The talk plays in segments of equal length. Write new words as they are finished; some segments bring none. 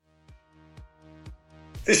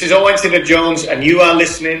This is Owen Tudor-Jones, and you are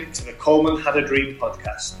listening to the Coleman Had a Dream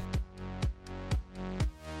podcast.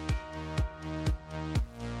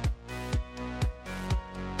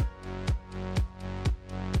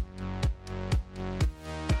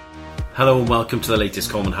 Hello and welcome to the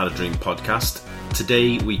latest Coleman Had a Dream podcast.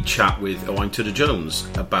 Today we chat with Owen Tudor-Jones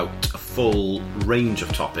about a full range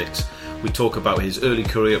of topics. We talk about his early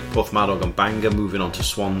career at Porthmadog and Bangor, moving on to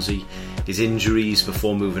Swansea, his injuries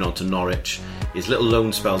before moving on to Norwich, his little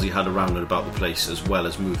loan spells he had around and about the place, as well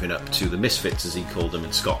as moving up to the Misfits, as he called them,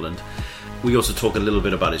 in Scotland. We also talk a little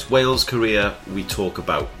bit about his Wales career. We talk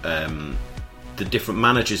about the different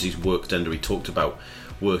managers he's worked under. He talked about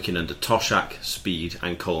working under Toshack, Speed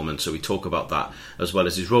and Coleman, so we talk about that, as well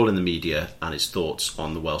as his role in the media and his thoughts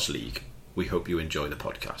on the Welsh League. We hope you enjoy the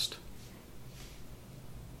podcast.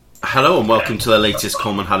 Hello and welcome to the latest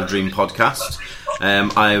Coleman Had a Dream podcast.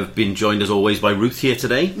 I've been joined as always by Ruth here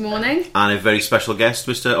today. Morning. And a very special guest,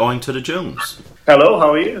 Mr. Owen Tudor-Jones. Hello,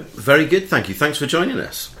 how are you? Very good, thank you. Thanks for joining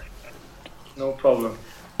us. No problem.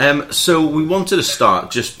 So we wanted to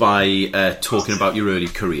start just by talking about your early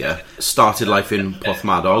career. Started life in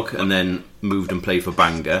Porthmadog and then moved and played for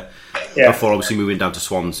Bangor before obviously moving down to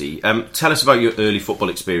Swansea. Tell us about your early football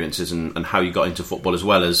experiences and how you got into football, as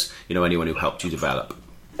well as anyone who helped you develop.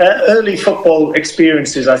 Early football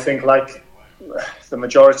experiences, I think, like the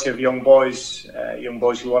majority of young boys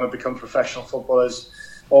who want to become professional footballers,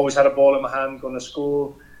 always had a ball in my hand going to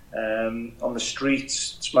school. On the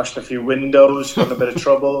streets, smashed a few windows, got in a bit of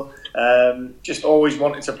trouble. Just always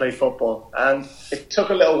wanted to play football, and it took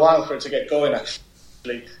a little while for it to get going.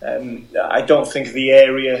 Actually, I don't think the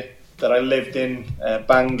area that I lived in,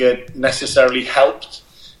 Bangor, necessarily helped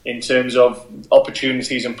in terms of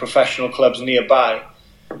opportunities and professional clubs nearby.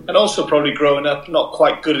 And also probably growing up, not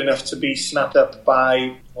quite good enough to be snapped up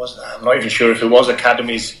by, I'm not even sure if it was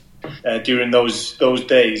academies during those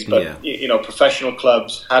days, but professional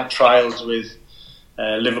clubs had trials with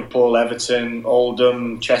Liverpool, Everton,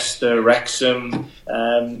 Oldham, Chester, Wrexham,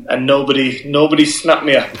 and nobody snapped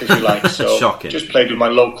me up, if you like. So Shocking. Just played with my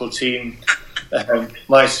local team,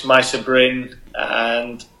 Maesa Bryn,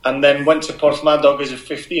 and then went to Porthmadog as a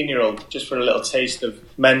 15-year-old just for a little taste of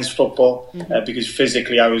men's football, because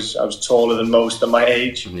physically I was taller than most at my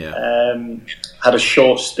age. Had a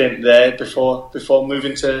short stint there before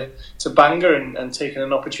moving to Bangor and taking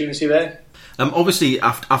an opportunity there. Obviously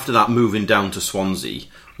after that, moving down to Swansea,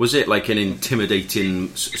 was it like an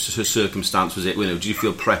intimidating circumstance? Was it, do you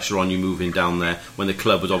feel pressure on you moving down there when the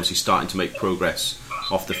club was obviously starting to make progress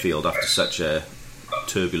off the field after such a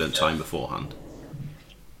turbulent time beforehand?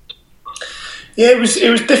 Yeah, it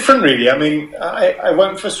was different, really. I mean, I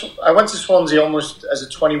went to Swansea almost as a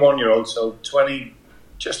 21-year-old, so 20,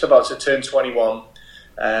 just about to turn 21.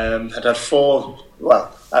 Had had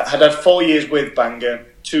 4 years with Bangor,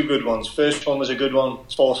 2 good ones. First one was a good one.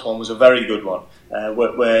 Fourth one was a very good one,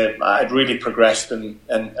 where I'd really progressed and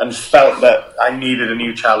felt that I needed a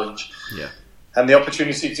new challenge. Yeah. And the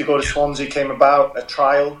opportunity to go to Swansea came about, a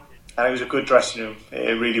trial. And it was a good dressing room.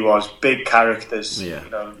 It really was. Big characters.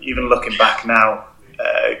 Yeah. Even looking back now,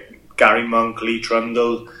 Gary Monk, Lee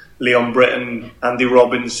Trundle, Leon Britton, Andy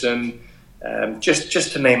Robinson,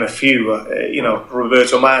 just to name a few.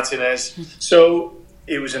 Roberto Martinez. So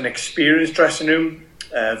it was an experienced dressing room,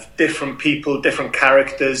 different people, different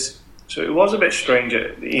characters. So it was a bit strange,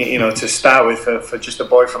 to start with for just a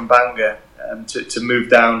boy from Bangor to move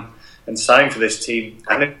down and signed for this team.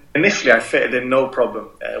 And initially I fitted in no problem.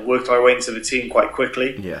 Worked my way into the team quite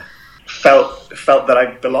quickly. Yeah. Felt that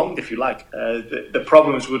I belonged, if you like. The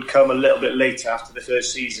problems would come a little bit later after the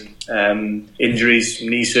first season. Injuries,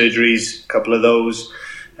 knee surgeries, a couple of those.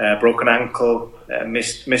 Broken ankle,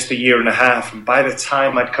 missed a year and a half. And by the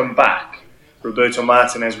time I'd come back, Roberto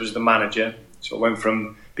Martinez was the manager. So I went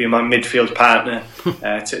from being my midfield partner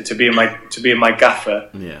to being my gaffer.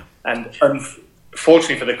 Yeah. And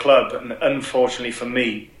fortunately for the club, and unfortunately for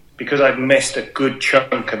me, because I'd missed a good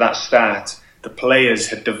chunk of that start, the players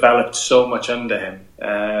had developed so much under him.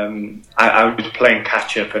 I was playing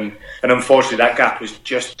catch up, and unfortunately that gap was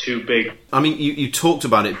just too big. I mean, you talked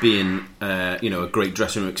about it being a great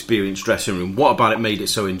dressing room, experienced dressing room. What about it made it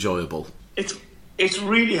so enjoyable? It's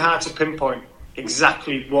really hard to pinpoint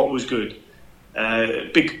exactly what was good.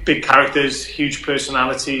 Big characters, huge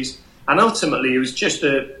personalities, and ultimately it was just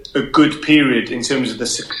a good period in terms of the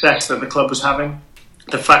success that the club was having.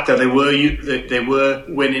 The fact that they were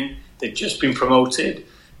winning, they'd just been promoted,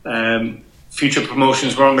 future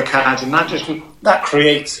promotions were on the cards, and that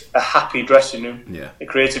creates a happy dressing room. Yeah. It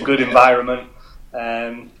creates a good environment,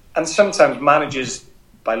 and sometimes managers,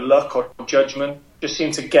 by luck or judgment, just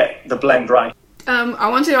seem to get the blend right. I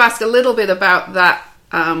wanted to ask a little bit about that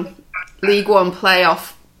League One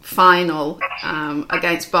playoff final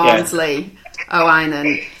against Barnsley, Owain,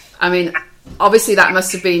 and I mean, obviously that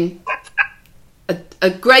must have been a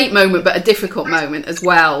great moment, but a difficult moment as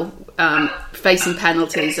well, facing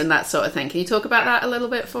penalties and that sort of thing. Can you talk about that a little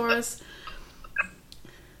bit for us?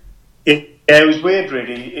 It was weird,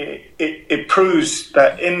 really. It proves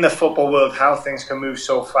that in the football world how things can move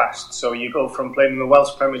so fast. So you go from playing in the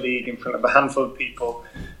Welsh Premier League in front of a handful of people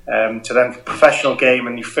to then professional game,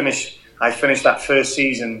 and I finished that first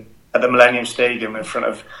season at the Millennium Stadium in front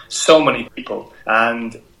of so many people,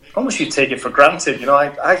 and almost you take it for granted. You know,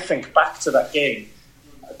 I think back to that game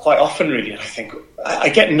quite often, really, and I think I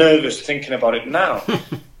get nervous thinking about it now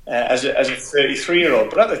as a 33-year-old,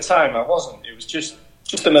 but at the time I wasn't. It was just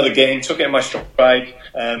another game, took it in my stride,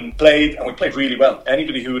 played really well.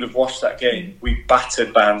 Anybody who would have watched that game, we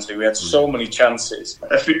battered Barnsley. We had so many chances.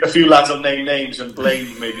 A few lads will name names and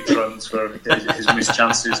blame maybe Truns for his missed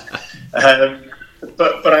chances.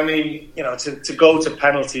 But I mean, you know, to go to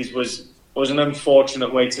penalties was an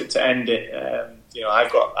unfortunate way to end it. You know,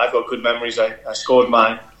 I've got good memories. I scored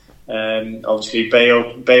mine. Obviously,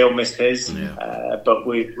 Bale missed his, but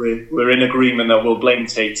we're in agreement that we'll blame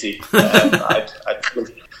Tatey.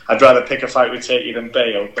 I'd rather pick a fight with Tatey than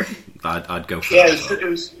Bale. I'd go for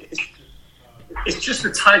that. It's just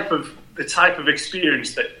the type of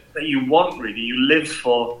experience that you want. Really, you live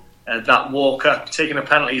for that walk up. Taking a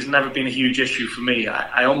penalty has never been a huge issue for me.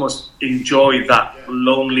 I almost enjoy that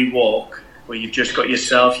lonely walk, where you've just got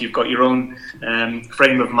yourself, you've got your own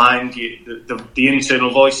frame of mind, the internal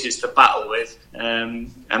voices to battle with,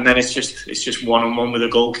 and then it's just one-on-one with a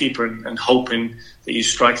goalkeeper and hoping that you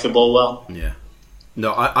strike the ball well. Yeah.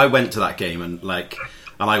 No, I went to that game and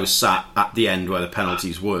I was sat at the end where the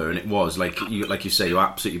penalties were, and it was like you say, you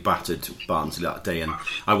absolutely battered Barnsley that day. And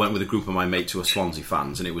I went with a group of my mates who were Swansea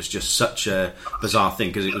fans, and it was just such a bizarre thing,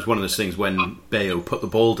 because it was one of those things when Bayo put the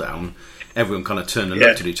ball down, everyone kind of turned and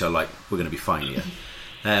looked at each other like, we're going to be fine here.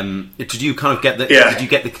 Did you kind of get Did you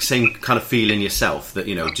get the same kind of feeling yourself that,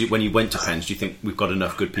 you know, when you went to pens, do you think we've got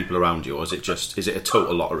enough good people around you, or is it a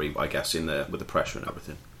total lottery, I guess, with the pressure and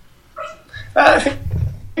everything? I think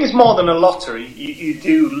it's more than a lottery. You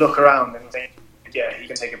do look around and think, yeah, he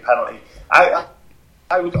can take a penalty.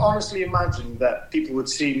 I would honestly imagine that people would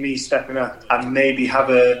see me stepping up and maybe have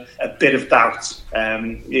a bit of doubt,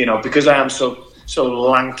 you know, because I am so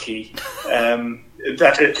lanky,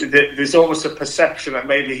 that there's almost a perception that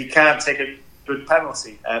maybe he can't take a good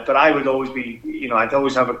penalty. But I would always be, you know, I'd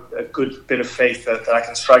always have a good bit of faith that I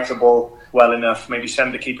can strike the ball well enough, maybe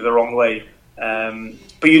send the keeper the wrong way.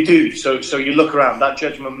 But you do, so you look around. That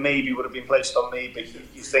judgment maybe would have been placed on me, but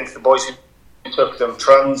you think the boys who took them,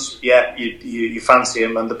 Truns, you fancy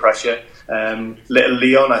him under pressure. Little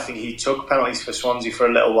Leon, I think he took penalties for Swansea for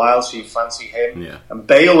a little while, so you fancy him. Yeah. And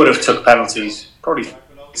Bale would have took penalties. Probably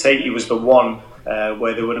Tatey was the one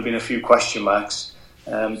where there would have been a few question marks.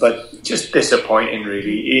 But just disappointing,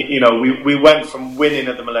 really. You know, we went from winning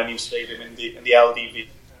at the Millennium Stadium in the LDV,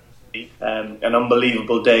 an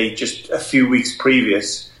unbelievable day just a few weeks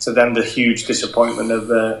previous, to then the huge disappointment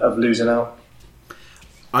of losing out.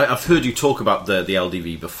 I've heard you talk about the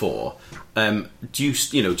LDV before. Do you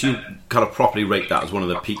kind of properly rate that as one of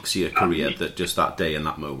the peaks of your career, that day and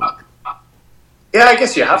that moment? Yeah, I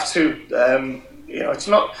guess you have to. You know,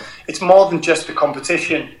 it's more than just a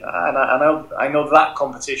competition, and I know that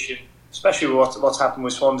competition, especially with what's happened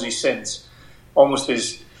with Swansea since, almost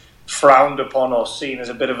is frowned upon or seen as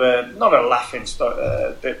a bit of not a laughing stock,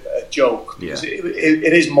 a joke. Yeah.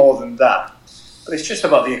 It is more than that. But it's just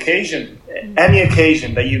about the occasion. Any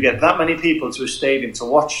occasion that you get that many people to a stadium to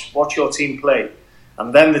watch your team play,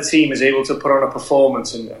 and then the team is able to put on a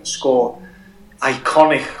performance and score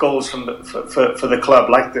iconic goals for the club,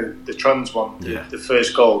 like the Truns one, the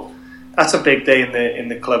first goal. That's a big day in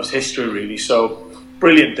the club's history, really. So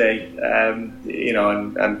brilliant day, you know.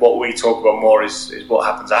 And what we talk about more is what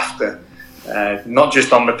happens after, not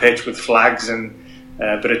just on the pitch with flags and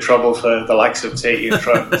a bit of trouble for the likes of Tatey and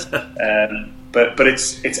Truns. But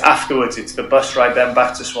it's afterwards. It's the bus ride then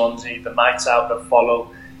back to Swansea, the nights out that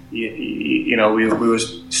follow. You know, we were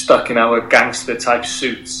stuck in our gangster type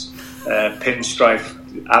suits, pinstripe,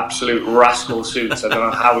 absolute rascal suits. I don't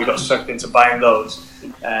know how we got sucked into buying those,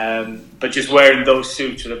 but just wearing those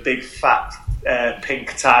suits with a big fat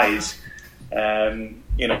pink ties.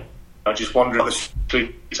 You know, I just wandered the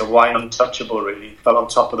streets of wine untouchable. Really felt on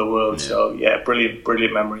top of the world. Yeah. So yeah,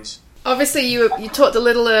 brilliant memories. Obviously, you talked a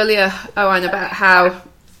little earlier, Owain, about how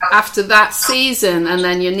after that season and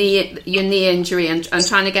then your knee injury and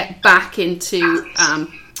trying to get back into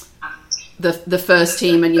the first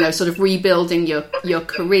team and, you know, sort of rebuilding your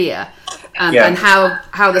career. and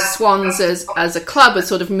how the Swans as a club had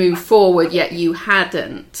sort of moved forward, yet you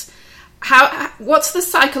hadn't. What's the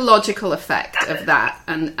psychological effect of that,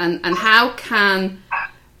 and how can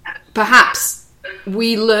perhaps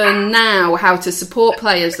we learn now how to support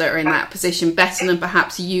players that are in that position better than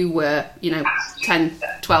perhaps you were, 10,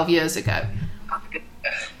 12 years ago?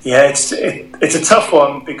 Yeah, it's a tough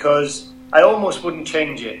one, because I almost wouldn't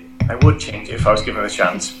change it. I would change it if I was given a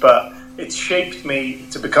chance, but it's shaped me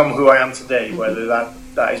to become who I am today, whether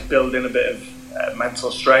that is building a bit of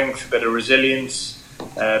mental strength, a bit of resilience,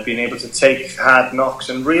 being able to take hard knocks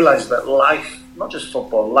and realise that life, not just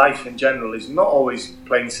football, life in general, is not always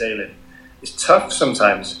plain sailing. It's tough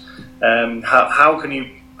sometimes. How can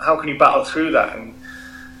you battle through that? And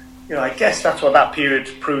I guess that's what that period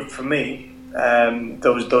proved for me.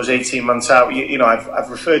 Those 18 months out, I've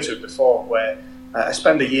referred to it before, where I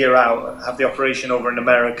spend a year out, have the operation over in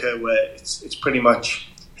America, where it's pretty much,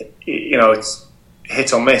 it's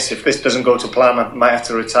hit or miss. If this doesn't go to plan, I might have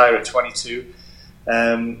to retire at 22.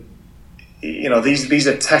 These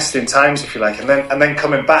are testing times, if you like, and then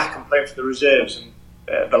coming back and playing for the reserves, and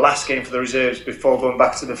the last game for the reserves before going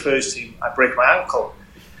back to the first team, I break my ankle.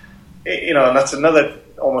 And that's another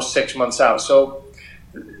almost 6 months out. So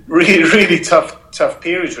really, really tough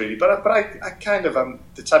periods, really. But I kind of am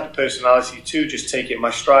the type of personality to just take it in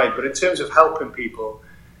my stride. But in terms of helping people,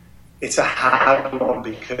 it's a hard one,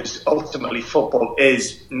 because ultimately football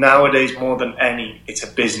is, nowadays more than any, it's a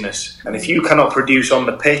business. And if you cannot produce on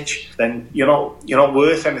the pitch, then you're not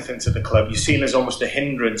worth anything to the club. You're seen as almost a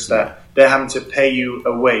hindrance, that they're having to pay you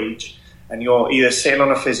a wage, and you're either sitting on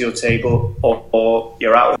a physio table or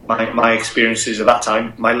you're out. My experiences at that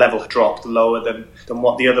time, my level dropped lower than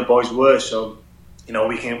what the other boys were. So,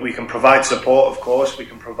 we can provide support, of course. We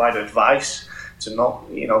can provide advice to not,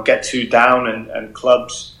 get too down, and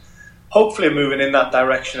clubs hopefully are moving in that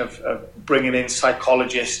direction of bringing in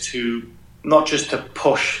psychologists who, not just to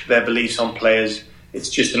push their beliefs on players, it's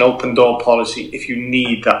just an open door policy. If you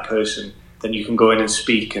need that person, then you can go in and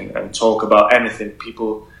speak and talk about anything.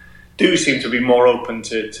 People do seem to be more open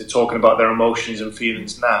to talking about their emotions and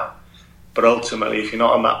feelings now. But ultimately, if you're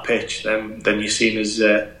not on that pitch, then you're seen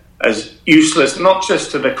as useless, not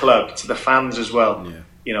just to the club, to the fans as well.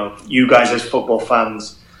 Yeah. You guys as football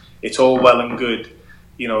fans, it's all well and good,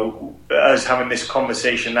 us having this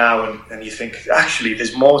conversation now, and you think, actually,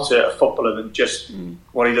 there's more to a footballer than just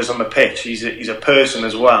what he does on the pitch. He's a person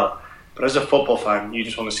as well. But as a football fan, you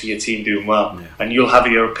just want to see your team doing well. Yeah. And you'll have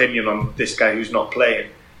your opinion on this guy who's not playing.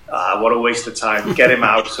 What a waste of time. Get him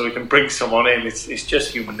out so we can bring someone in. It's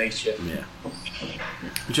just human nature. Yeah.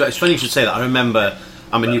 It's funny you should say that. I remember,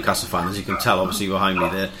 I'm a Newcastle fan, as you can tell, obviously behind me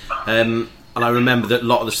there. And I remember that a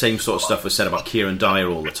lot of the same sort of stuff was said about Kieran Dyer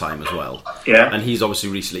all the time as well. Yeah. And he's obviously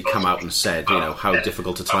recently come out and said, how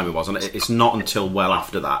difficult a time it was. And it's not until well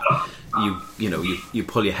after that you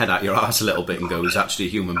pull your head out your arse a little bit and go, he's actually a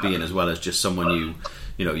human being as well as just someone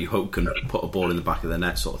you hope can put a ball in the back of the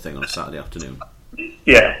net sort of thing on a Saturday afternoon.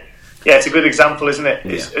 Yeah, it's a good example, isn't it?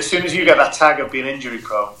 Yeah. As soon as you get that tag of being injury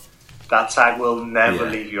prone, that tag will never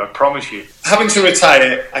leave you, I promise you. Having to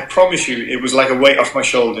retire, I promise you, it was like a weight off my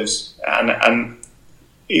shoulders. And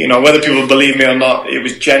whether people believe me or not, it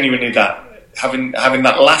was genuinely that. Having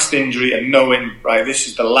that last injury and knowing, right, this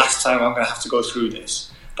is the last time I'm going to have to go through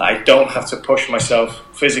this. That I don't have to push myself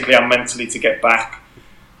physically and mentally to get back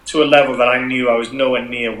to a level that I knew I was nowhere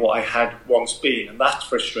near what I had once been. And that's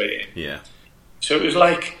frustrating. Yeah. So it was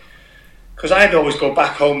like, because I'd always go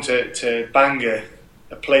back home to Bangor,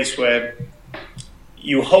 a place where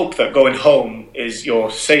you hope that going home is your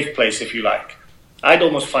safe place, if you like. I'd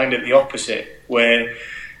almost find it the opposite, where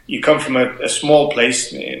you come from a small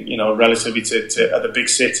place, relatively to other big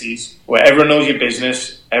cities, where everyone knows your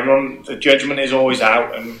business, the judgment is always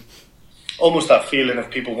out, and almost that feeling of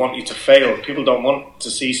people want you to fail. People don't want to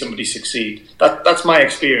see somebody succeed. That's my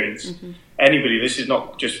experience. Mm-hmm. Anybody, this is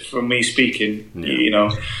not just from me speaking,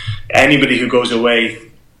 anybody who goes away,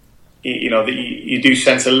 you do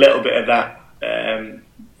sense a little bit of that,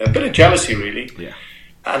 a bit of jealousy, really. Yeah.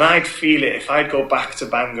 And I'd feel it if I'd go back to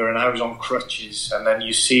Bangor and I was on crutches, and then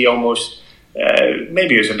you see almost,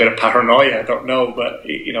 maybe it was a bit of paranoia, I don't know, but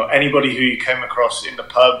anybody who you came across in the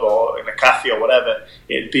pub or in a cafe or whatever,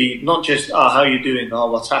 it'd be not just, how you doing,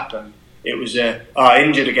 what's happened? It was,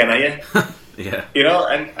 injured again, are you? Yeah.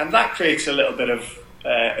 And that creates a little bit of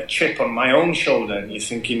a chip on my own shoulder, and you're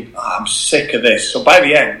thinking, I'm sick of this. So by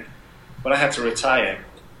the end, when I had to retire,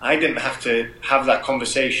 I didn't have to have that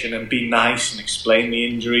conversation and be nice and explain the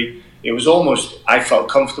injury. It was almost, I felt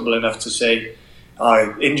comfortable enough to say,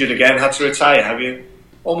 injured again, had to retire, have you?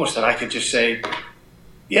 Almost that I could just say,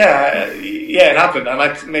 Yeah, it happened, and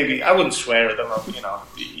I wouldn't swear at them.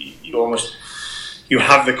 You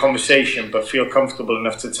have the conversation, but feel comfortable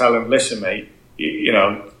enough to tell them, listen, mate,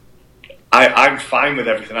 I'm fine with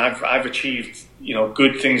everything. I've achieved,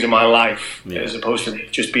 good things in my life, as opposed to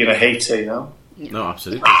just being a hater, No,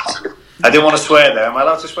 absolutely. I didn't want to swear there. Am I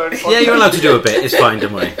allowed to swear? Yeah, you're allowed to do a bit. It's fine,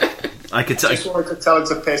 don't worry. I just wanted to tell him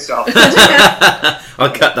to piss off.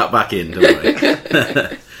 I'll cut that back in, don't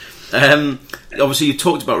worry. Obviously, you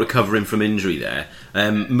talked about recovering from injury there,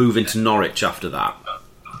 moving to Norwich after that.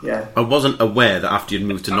 Yeah. I wasn't aware that after you'd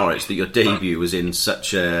moved to Norwich that your debut was in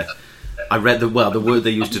such a... I read the word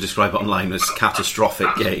they used to describe it online was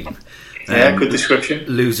catastrophic game. Yeah, good description.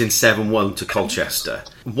 Losing 7-1 to Colchester.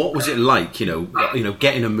 What was it like,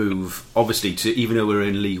 getting a move, obviously, to, even though we were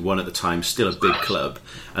in League One at the time, still a big club,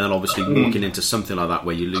 and then obviously walking into something like that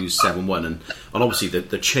where you lose 7-1, and obviously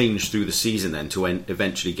the change through the season then to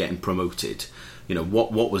eventually getting promoted.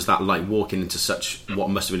 What was that like, walking into such what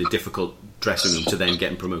must have been a difficult dressing room to then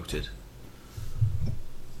getting promoted?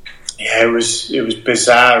 Yeah, it was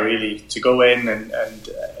bizarre, really, to go in and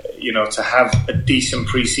to have a decent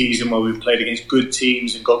pre-season where we played against good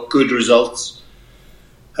teams and got good results,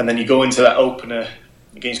 and then you go into that opener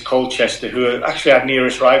against Colchester, who were actually our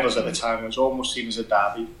nearest rivals at the time. It was almost seen as a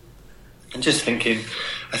derby, and just thinking,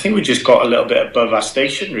 I think we just got a little bit above our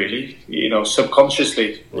station, really.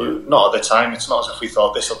 Subconsciously, not at the time. It's not as if we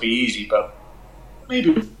thought this will be easy, but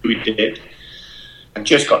maybe we did, and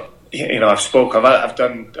just got. I've had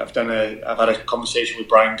a conversation with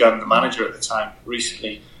Brian Gunn, the manager at the time,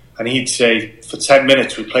 recently, and he'd say for 10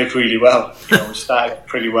 minutes we played really well. We started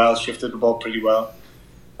pretty well, shifted the ball pretty well,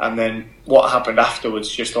 and then what happened afterwards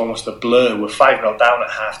just almost a blur. We're 5-0 down at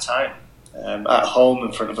half time, at home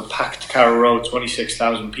in front of a packed Carrow Road,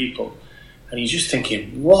 26,000 people, and you're just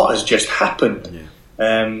thinking, what has just happened? Yeah.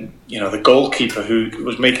 The goalkeeper who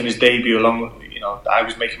was making his debut along. I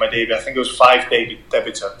was making my debut. I think it was 5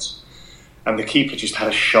 debutants. And the keeper just had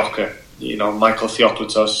a shocker. Michael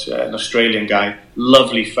Theopolitos, an Australian guy,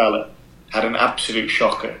 lovely fella, had an absolute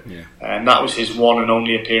shocker. Yeah. And that was his one and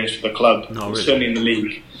only appearance for the club, certainly in the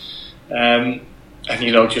league. And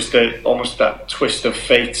just almost that twist of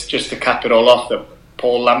fate, just to cap it all off, that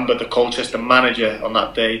Paul Lambert, the Colchester manager on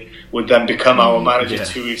that day, would then become our manager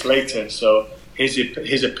 2 weeks later. So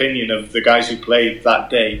his opinion of the guys who played that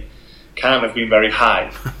day can't have been very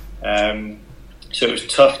high. So it was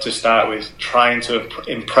tough to start with, trying to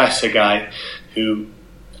impress a guy who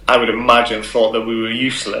I would imagine thought that we were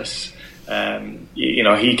useless.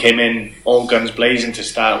 He came in all guns blazing to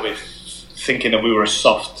start with, thinking that we were a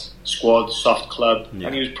soft squad, soft club,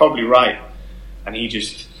 and he was probably right. And he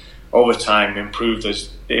just, over time, improved us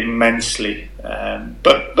immensely.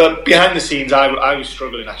 But behind the scenes, I was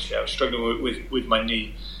struggling, actually. I was struggling with my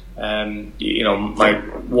knee. My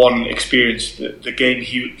one experience, the day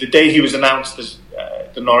he was announced as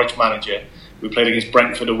the Norwich manager, we played against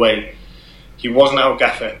Brentford away. He wasn't our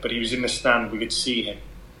gaffer, but he was in the stand. We could see him,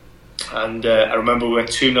 and I remember we went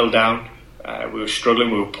 2-0 down. We were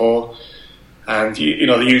struggling, we were poor, and the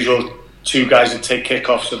usual two guys would take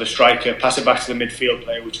kick-off, so the striker pass it back to the midfield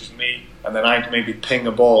player, which was me, and then I'd maybe ping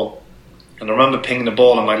a ball. And I remember pinging the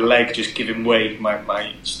ball and my leg just giving way,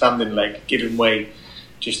 my standing leg giving way.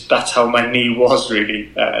 Just that's how my knee was,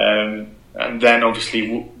 really. And then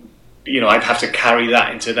obviously, I'd have to carry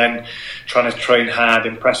that into then trying to train hard,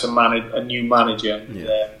 impress a new manager.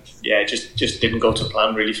 It just didn't go to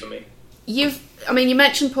plan, really, for me. You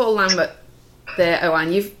mentioned Paul Lambert there,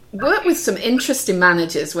 Owain. You've worked with some interesting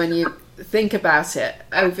managers when you think about it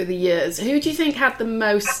over the years. Who do you think had the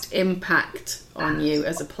most impact on you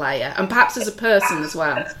as a player, and perhaps as a person as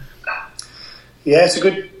well? Yeah, it's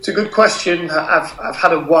a good question. I've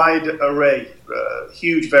had a wide array,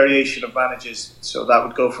 huge variation of managers. So that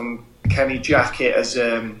would go from Kenny Jackett as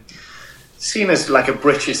seen as like a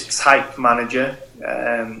British type manager.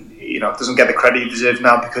 Doesn't get the credit he deserves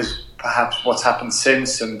now because perhaps what's happened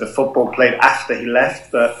since and the football played after he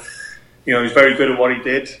left. But he's very good at what he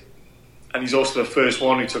did, and he's also the first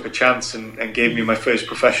one who took a chance and gave me my first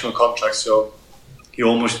professional contract. So you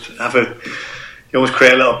almost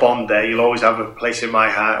create a little bond there. You'll always have a place in my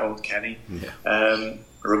heart, old Kenny. Yeah.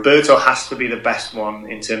 Roberto has to be the best one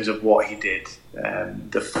in terms of what he did,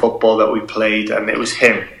 the football that we played, and it was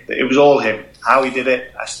him. It was all him. How he did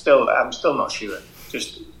it, I'm still not sure.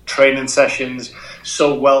 Just training sessions,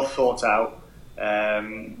 so well thought out.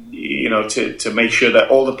 To make sure that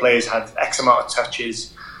all the players had X amount of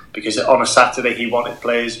touches, because on a Saturday he wanted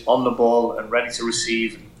players on the ball and ready to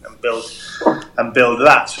receive and build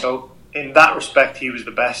that. So in that respect, he was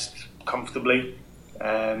the best, comfortably.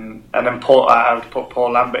 And then I would put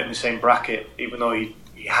Paul Lambert in the same bracket, even though he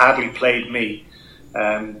he hardly played me.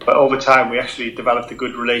 But over time, we actually developed a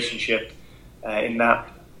good relationship in that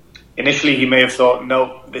initially he may have thought,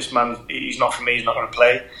 no, this man, he's not for me, he's not going to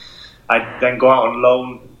play. I'd then go out on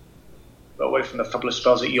loan, away from a couple of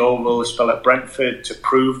spells at Yeovil, a spell at Brentford, to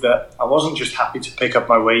prove that I wasn't just happy to pick up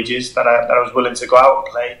my wages, that I was willing to go out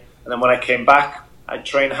and play. And then when I came back, I'd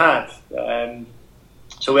train hard.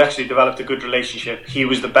 So we actually developed a good relationship. He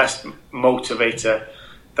was the best motivator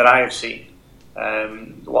that I have seen.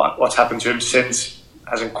 What's happened to him since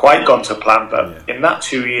hasn't quite gone to plan, but in that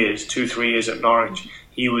 3 years at Norwich,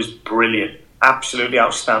 he was brilliant, absolutely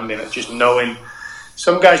outstanding at just knowing.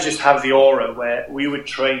 Some guys just have the aura where we would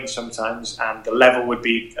train sometimes and the level would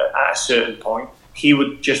be at a certain point. He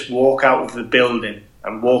would just walk out of the building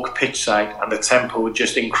and walk pitch side, and the tempo would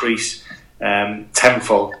just increase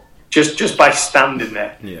tenfold just by standing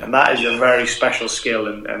there. And that is a very special skill,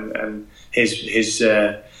 and his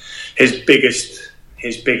biggest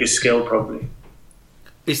skill probably.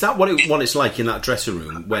 Is that what it's like in that dressing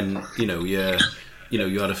room when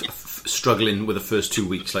you had struggling with the first 2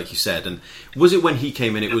 weeks, like you said? And was it when he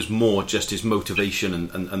came in, it was more just his motivation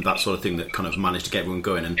and that sort of thing that kind of managed to get everyone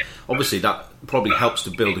going? And obviously that probably helps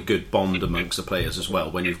to build a good bond amongst the players as well,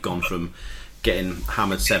 when you've gone from getting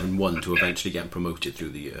hammered 7-1 to eventually getting promoted through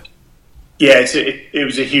the year. Yeah, it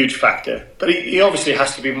was a huge factor. But he obviously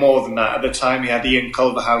has to be more than that. At the time, he had Ian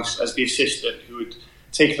Culverhouse as the assistant, who would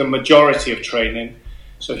take the majority of training.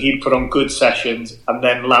 So he'd put on good sessions, and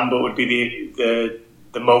then Lambert would be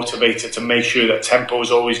the motivator to make sure that tempo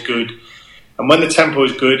was always good. And when the tempo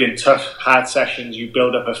is good in tough, hard sessions, you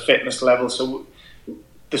build up a fitness level. So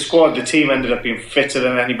the team ended up being fitter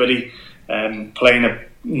than anybody, playing a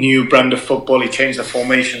new brand of football. He changed the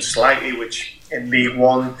formation slightly, which in League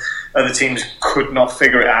One, other teams could not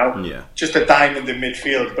figure it out. Just a diamond in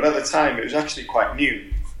midfield, but at the time it was actually quite new.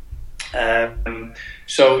 He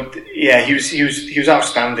was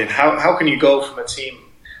outstanding. How can you go from a team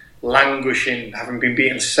languishing, having been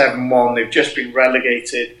beaten 7-1, they've just been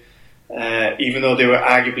relegated, even though they were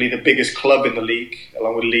arguably the biggest club in the league,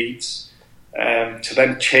 along with Leeds, to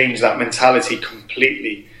then change that mentality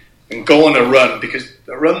completely and go on a run, because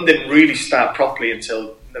the run didn't really start properly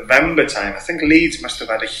until November time. I think Leeds must have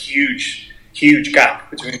had a huge gap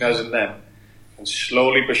between us and them, and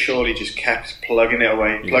slowly but surely just kept plugging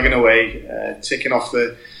away, ticking off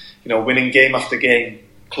winning game after game,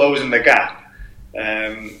 closing the gap.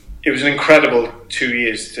 It was an incredible 2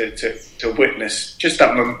 years to witness just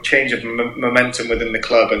that change of momentum within the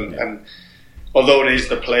club, and although it is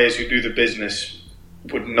the players who do the business,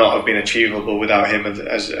 would not have been achievable without him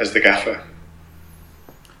as the gaffer.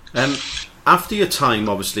 After your time,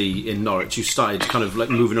 obviously, in Norwich, you started kind of like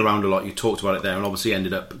moving around a lot. You talked about it there, and obviously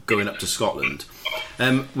ended up going up to Scotland.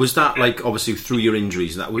 Was that like, obviously through your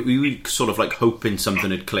injuries, that were you sort of like hoping something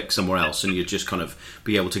would click somewhere else and you'd just kind of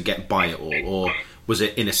be able to get by it all, or was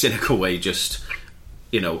it in a cynical way just,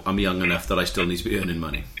 I'm young enough that I still need to be earning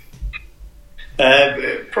money?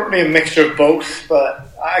 Probably a mixture of both, but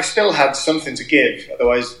I still had something to give.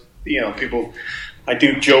 Otherwise, people. I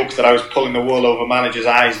do joke that I was pulling the wool over managers'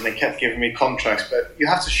 eyes and they kept giving me contracts, but you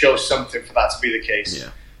have to show something for that to be the case.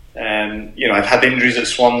 I've had injuries at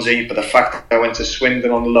Swansea, but the fact that I went to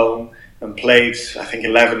Swindon on loan and played, I think,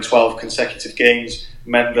 11, 12 consecutive games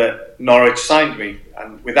meant that Norwich signed me,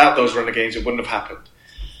 and without those run of games it wouldn't have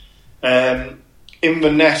happened.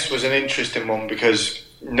 Inverness was an interesting one because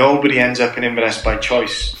nobody ends up in Inverness by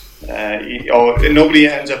choice, or nobody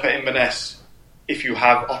ends up at Inverness if you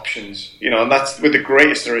have options, and that's with the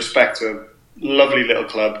greatest of respect to a lovely little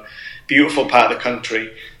club, beautiful part of the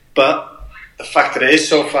country, but the fact that it is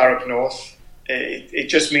so far up north, it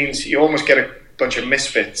just means you almost get a bunch of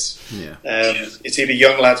misfits. It's either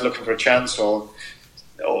young lads looking for a chance or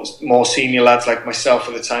more senior lads like myself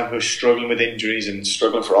at the time who are struggling with injuries and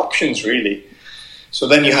struggling for options, really. So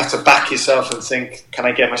then you have to back yourself and think, can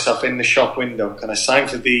I get myself in the shop window? Can I sign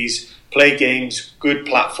for these, play games, good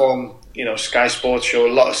platform, Sky Sports show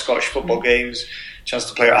a lot of Scottish football games, chance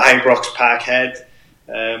to play at Ibrox, Parkhead,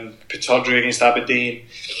 Pittodrie against Aberdeen.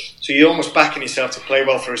 So you're almost backing yourself to play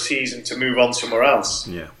well for a season to move on somewhere else.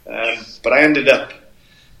 But I ended up,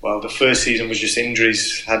 the first season was just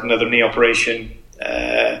injuries, had another knee operation,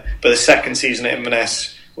 but the second season at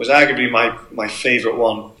Inverness was arguably my favourite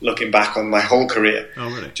one, looking back on my whole career. Oh,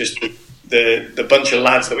 really? Just the bunch of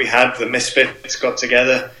lads that we had, the misfits, got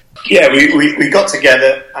together. Yeah, we got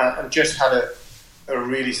together and just had a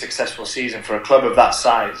really successful season for a club of that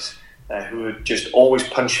size, who were just always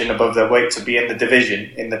punching above their weight to be in the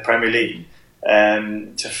division in the Premier League.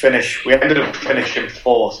 To finish, we ended up finishing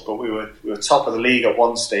fourth, but we were top of the league at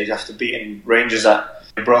one stage after beating Rangers at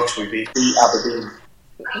Ibrox. We beat Aberdeen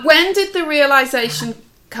When did the realisation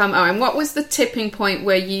come, Owen? What was the tipping point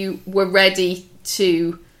where you were ready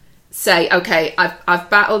to say, okay, I've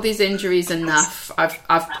battled these injuries enough,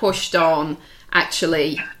 I've pushed on,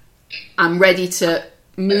 actually, I'm ready to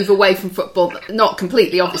move away from football, not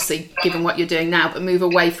completely, obviously, given what you're doing now, but move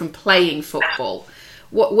away from playing football?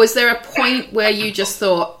 Was there a point where you just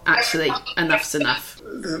thought, actually, enough's enough?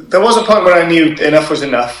 There was a point where I knew enough was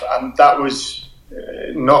enough, and that was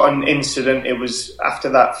not an incident. It was after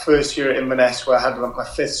that first year at Inverness where I had my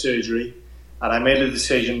 5th surgery, and I made a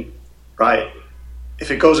decision, right,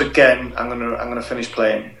 if it goes again, I'm gonna finish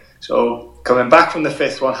playing. So coming back from the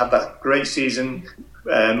 5th one, had that great season,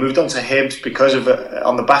 moved on to Hibs because of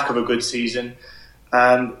on the back of a good season,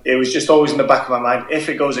 and it was just always in the back of my mind, if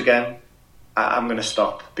it goes again, I'm going to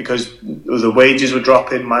stop, because the wages were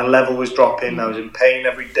dropping, my level was dropping, I was in pain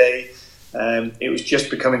every day. It was just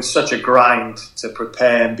becoming such a grind to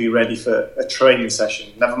prepare and be ready for a training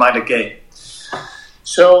session, never mind a game.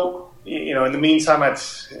 So, in the meantime, I'd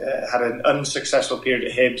had an unsuccessful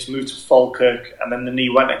period at Hibs, moved to Falkirk, and then the knee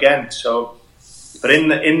went again. So, but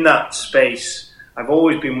in that space, I've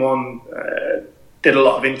always been one. Did a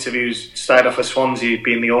lot of interviews, started off at Swansea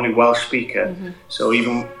being the only Welsh speaker. Mm-hmm. So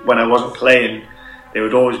even when I wasn't playing, they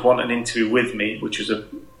would always want an interview with me, which was a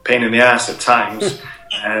pain in the arse at times.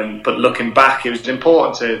 But looking back, it was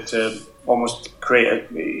important to almost create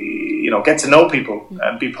get to know people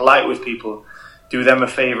and be polite with people, do them a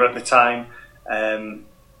favour at the time. And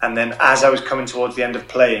then as I was coming towards the end of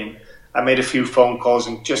playing, I made a few phone calls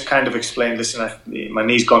and just kind of explained, listen, my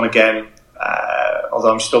knee's gone again.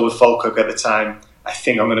 Although I'm still with Falkirk at the time, I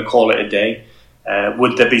think I'm going to call it a day.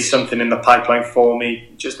 Would there be something in the pipeline for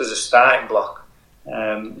me, just as a starting block?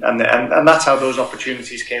 And that's how those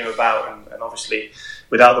opportunities came about. And obviously,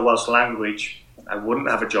 without the Welsh language, I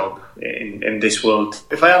wouldn't have a job in this world.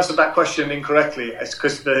 If I answered that question incorrectly, it's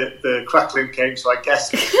because the crackling came, so I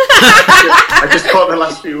guess I just caught the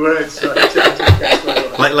last few words. So I just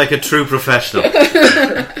guessed like a true professional.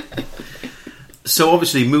 So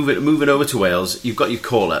obviously, moving over to Wales, you've got your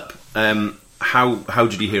call up. How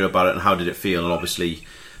did you hear about it, and how did it feel? And obviously,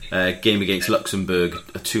 game against Luxembourg,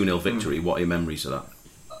 a 2-0 victory. What are your memories of that?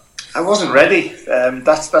 I wasn't ready.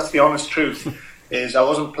 That's the honest truth. Is I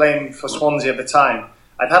wasn't playing for Swansea at the time.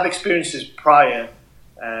 I'd had experiences prior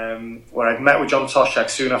where I'd met with John Toshak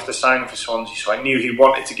soon after signing for Swansea, so I knew he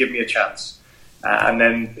wanted to give me a chance. And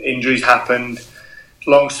then injuries happened,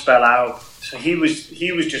 long spell out. So he was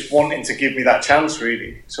just wanting to give me that chance,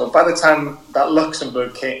 really. So by the time that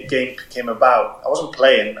Luxembourg game came about, I wasn't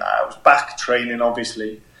playing. I was back training,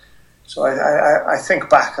 obviously. So I think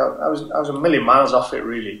back, I was a million miles off it,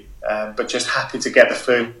 really. But just happy to get the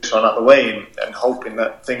first one out of the way and hoping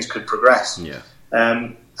that things could progress. Yeah.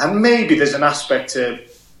 And maybe there's an aspect to,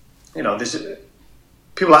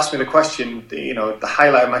 people ask me the question, the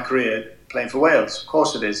highlight of my career, playing for Wales. Of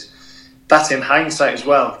course it is. That's in hindsight as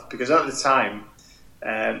well, because at the time,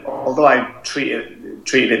 although I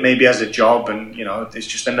treated it maybe as a job and, it's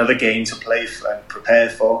just another game to play for and prepare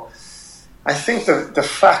for, I think the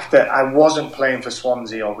fact that I wasn't playing for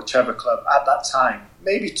Swansea or whichever club at that time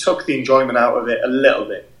maybe took the enjoyment out of it a little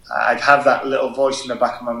bit. I'd have that little voice in the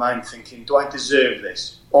back of my mind thinking, do I deserve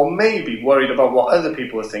this? Or maybe worried about what other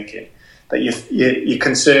people are thinking, that you're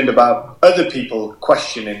concerned about other people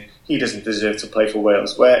questioning, he doesn't deserve to play for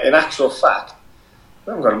Wales, where in actual fact,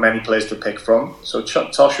 we haven't got many players to pick from. So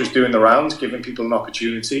Tosh was doing the rounds, giving people an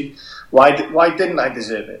opportunity. Why didn't I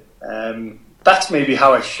deserve it? That's maybe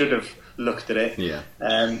how I should have looked at it. Yeah.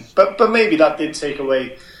 But maybe that did take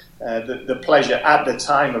away the pleasure at the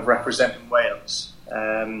time of representing Wales.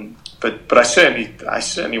 But I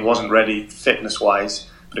certainly wasn't ready fitness wise.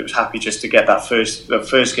 But it was happy just to get the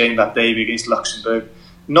first game that day against Luxembourg.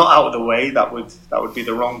 Not out of the way, that would be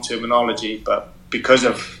the wrong terminology, but because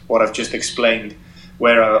of what I've just explained,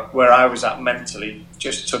 where I was at mentally,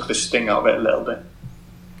 just took the sting out of it a little bit.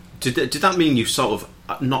 Did that mean you sort of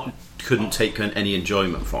couldn't take any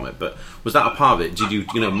enjoyment from it? But was that a part of it? Did you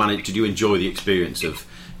Did you enjoy the experience of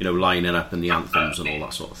lining up and the anthems and all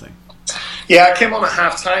that sort of thing? Yeah, I came on at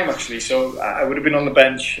half time actually, so I would have been on the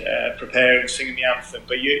bench preparing, singing the anthem.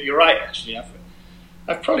 But you're right, actually.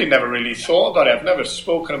 I've probably never really thought about it. I've never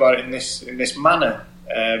spoken about it in this manner.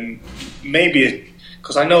 Maybe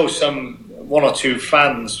because I know one or two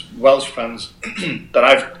fans, Welsh fans, that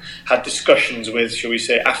I've had discussions with, shall we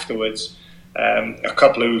say, afterwards. A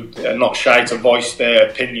couple who are not shy to voice their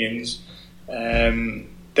opinions.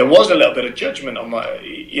 There was a little bit of judgment on my,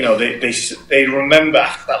 they remember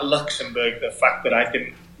after that Luxembourg the fact that I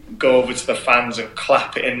didn't go over to the fans and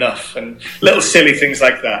clap it enough and little silly things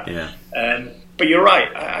like that. Yeah. but you're right.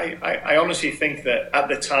 I honestly think that at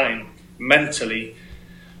the time, mentally,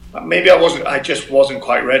 maybe I just wasn't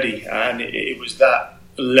quite ready, and it was that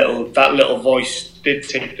little voice did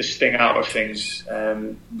take the sting out of things.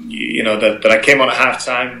 That I came on at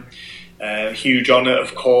half-time, huge honour,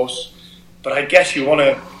 of course. But I guess you want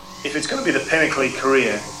to, if it's going to be the pinnacle of your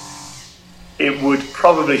career, it would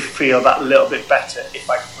probably feel that little bit better if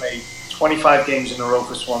I played 25 games in a row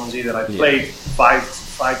for Swansea, that I played 5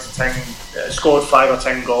 to 10, scored 5 or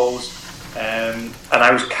 10 goals, and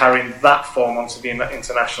I was carrying that form onto the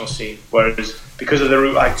international scene. Whereas because of the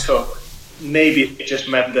route I took, maybe it just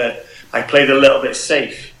meant that I played a little bit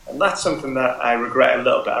safe, and that's something that I regret a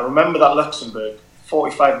little bit. I remember that Luxembourg,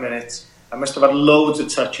 45 minutes. I must have had loads of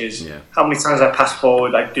touches. Yeah. How many times I passed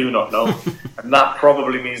forward, I do not know. And that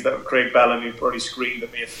probably means that Craig Bellamy probably screamed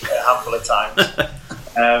at me a handful of times.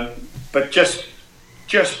 But just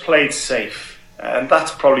played safe. And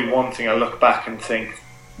that's probably one thing I look back and think,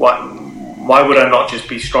 why would I not just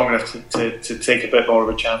be strong enough to take a bit more of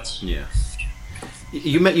a chance? Yeah.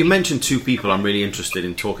 You mentioned two people I'm really interested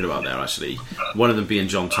in talking about there, actually. One of them being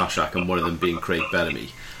John Toshack and one of them being Craig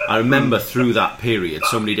Bellamy. I remember through that period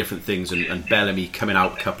so many different things, and Bellamy coming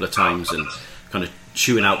out a couple of times and kind of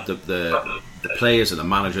chewing out the players and the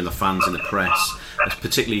manager and the fans and the press. There's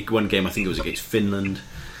particularly one game, I think it was against Finland.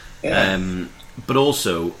 Yeah. But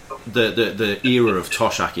also the era of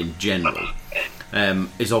Toshack in general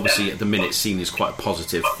is obviously at the minute seen as quite a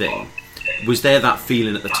positive thing. Was there that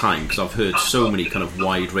feeling at the time? Because I've heard so many kind of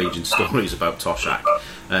wide-ranging stories about Toshack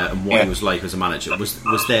and what he was like as a manager.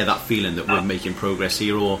 Was there that feeling that we're making progress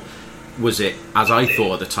here, or was it, as I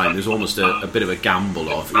thought at the time, there's almost a bit of a gamble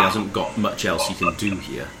of he hasn't got much else he can do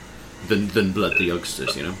here than blood the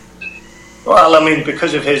youngsters, you know? Well, I mean,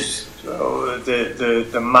 because of his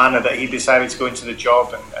the manner that he decided to go into the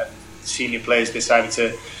job, and senior players decided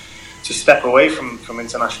to step away from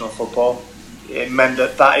international football. It meant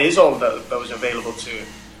that is all that was available to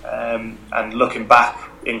him. And looking back,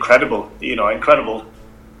 incredible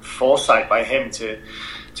foresight by him to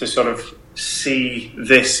sort of see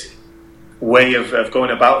this way of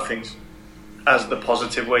going about things as the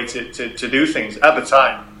positive way to do things. At the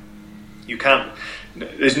time,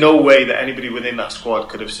 there's no way that anybody within that squad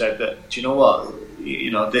could have said that, do you know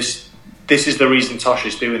what, this is the reason Tosh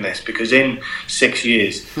is doing this, because in 6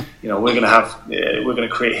 years, we're going to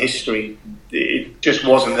create history. It just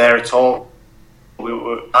wasn't there at all. We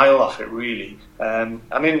were mile off it, really.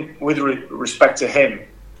 I mean, with respect to him,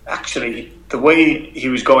 actually, the way he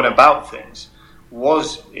was going about things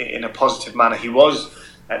was in a positive manner.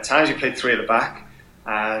 At times he played 3 at the back,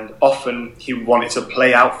 and often he wanted to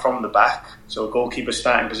play out from the back. So a goalkeeper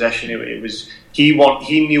starting possession. He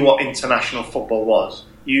knew what international football was.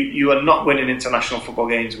 You are not winning international football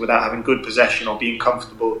games without having good possession or being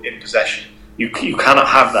comfortable in possession. You cannot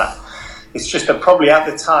have that. It's just that probably at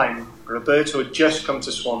the time, Roberto had just come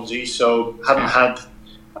to Swansea, so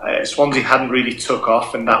Swansea hadn't really took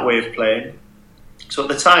off in that way of playing. So at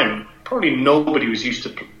the time, probably nobody was used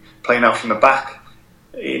to playing out from the back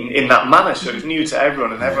in that manner. So it was new to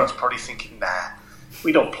everyone, and everyone's probably thinking,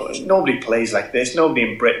 we don't play. Nobody plays like this. Nobody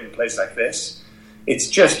in Britain plays like this. It's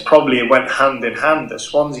just probably it went hand in hand that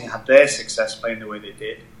Swansea had their success playing the way they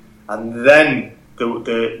did, and then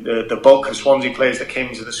the bulk of Swansea players that came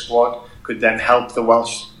into the squad could then help the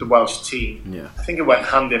Welsh team. Yeah. I think it went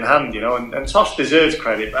hand in hand, and Tosh deserves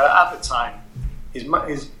credit, but at the time,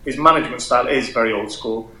 his management style is very old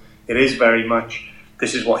school. It is very much,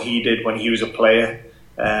 this is what he did when he was a player,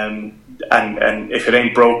 and if it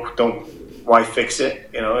ain't broke, why fix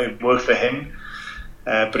it? It worked for him.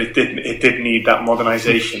 But it did need that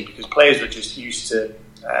modernisation, because players were just used to,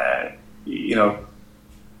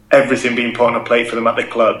 everything being put on a plate for them at the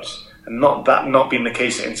clubs, and not being the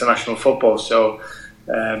case in international football. So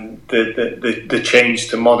the change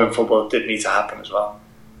to modern football did need to happen as well.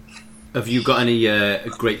 Have you got any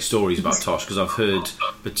great stories about Tosh? Because I've heard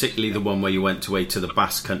particularly the one where you went away to the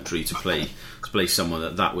Basque Country to play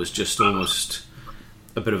someone that was just almost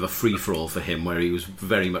a bit of a free-for-all for him, where he was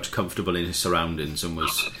very much comfortable in his surroundings and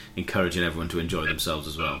was encouraging everyone to enjoy themselves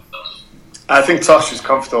as well. I think Tosh is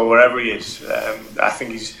comfortable wherever he is. I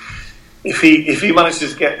think if he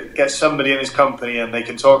manages to get somebody in his company and they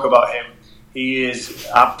can talk about him, he is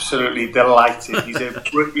absolutely delighted.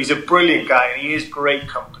 He's a brilliant guy, and he is great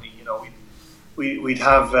company. We'd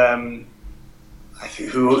have I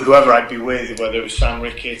think whoever I'd be with, whether it was Sam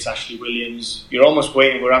Ricketts, Ashley Williams, you're almost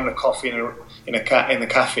waiting. We're having a coffee in the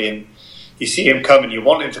cafe, and you see him come, and you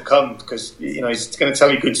want him to come because he's going to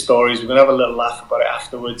tell you good stories. We're going to have a little laugh about it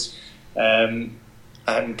afterwards,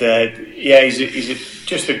 he's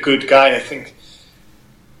just a good guy. I think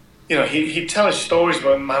he'd tell us stories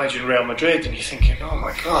about managing Real Madrid, and you're thinking, oh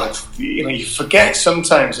my God, you forget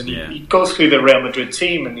sometimes. And he'd go through the Real Madrid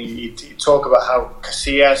team, and he'd talk about how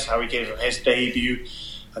Casillas, how he gave him his debut,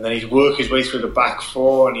 and then he'd work his way through the back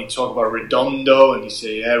four, and he'd talk about Redondo, and he'd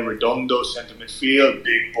say, yeah, Redondo, centre midfield,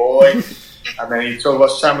 big boy. And then he'd talk about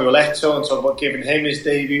Samuel Eto'o and talk about giving him his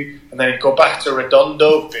debut, and then he'd go back to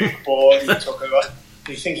Redondo, big boy. He'd talk about,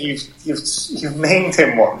 you think you've named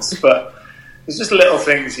him once, but it's just little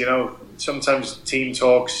things, Sometimes team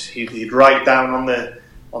talks, he'd write down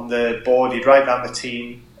on the board, he'd write down the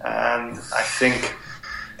team, and I think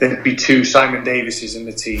there'd be 2 Simon Davises in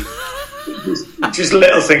the team. Just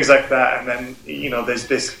little things like that, and then there's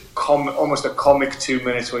this almost a comic 2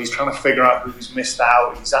 minutes where he's trying to figure out who's missed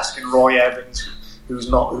out. He's asking Roy Evans who's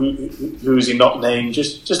he not named.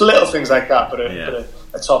 Just little things like that, but a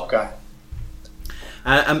top guy.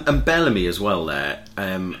 And Bellamy as well there.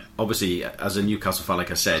 Obviously, as a Newcastle fan,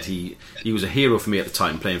 like I said, he was a hero for me at the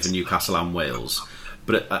time, playing for Newcastle and Wales.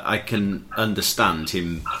 But I can understand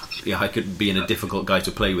him. I could be a difficult guy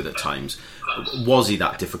to play with at times. Was he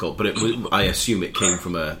that difficult? But I assume it came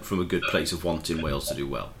from a good place of wanting Wales to do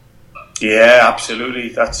well. Yeah, absolutely.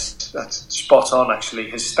 That's spot on. Actually,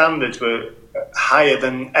 his standards were higher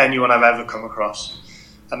than anyone I've ever come across,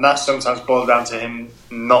 and that sometimes boiled down to him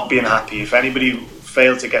not being happy. If anybody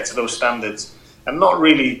failed to get to those standards, and not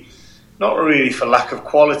really for lack of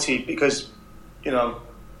quality, because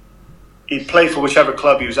he'd play for whichever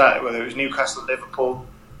club he was at, whether it was Newcastle, Liverpool,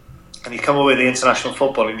 and he'd come over the international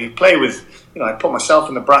football, and he'd play with, I put myself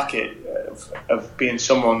in the bracket of being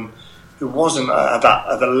someone who wasn't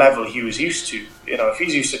at the level he was used to. If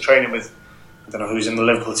he's used to training with, I don't know who's in the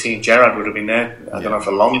Liverpool team, Gerrard would have been there. I don't know if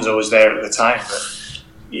Alonso was there at the time, but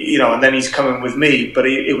and then he's coming with me. But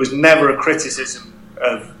it was never a criticism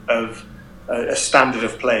of a standard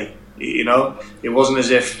of play. It wasn't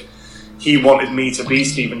as if he wanted me to be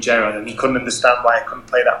Steven Gerrard and he couldn't understand why I couldn't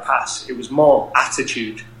play that pass. It was more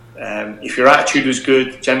attitude. If your attitude was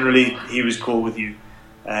good, generally he was cool with you.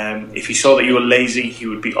 If he saw that you were lazy, he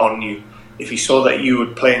would be on you. If he saw that you were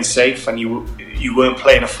playing safe and you weren't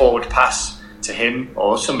playing a forward pass to him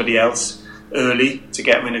or somebody else early to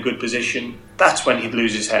get him in a good position, that's when he'd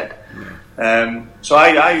lose his head. So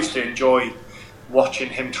I used to enjoy watching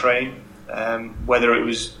him train, whether it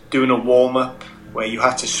was doing a warm-up where you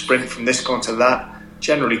had to sprint from this going to that.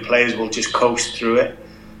 Generally players will just coast through it.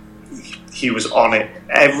 He was on it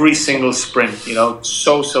every single sprint,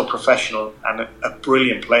 so professional and a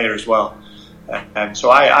brilliant player as well. And so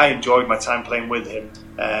I enjoyed my time playing with him,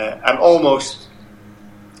 and almost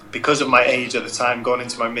because of my age at the time, going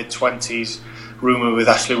into my mid-20s, rumour with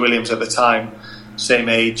Ashley Williams at the time, same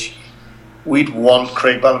age, we'd want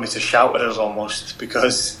Craig Bellamy to shout at us almost,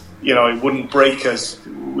 because it wouldn't break us.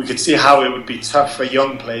 We could see how it would be tough for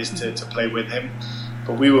young players to play with him,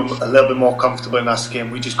 but we were a little bit more comfortable in that game.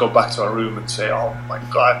 We just go back to our room and say, oh my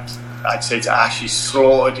God, I'd say to Ash, he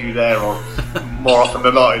slaughtered you there, or more often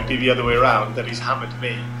than not it'd be the other way around, that he's hammered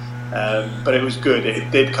me. But it was good. It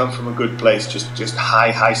did come from a good place, just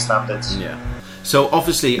high standards. Yeah. So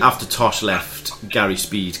obviously after Tosh left, Gary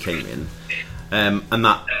Speed came in, and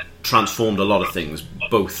that transformed a lot of things,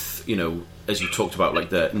 both, as you talked about, like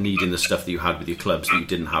the needing the stuff that you had with your clubs that you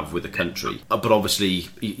didn't have with the country. But obviously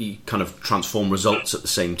he kind of transformed results at the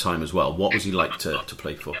same time as well. What was he like to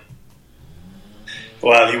play for?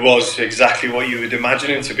 Well, he was exactly what you would imagine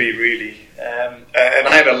him to be, really. And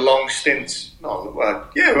I had a long stint,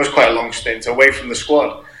 it was quite a long stint away from the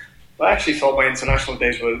squad. But I actually thought my international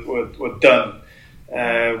days were done.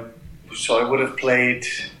 So I would have played,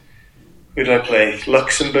 who did I play?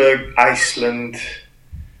 Luxembourg, Iceland,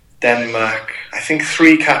 Denmark. I think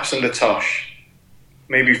 3 caps under Tosh,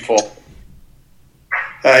 maybe 4.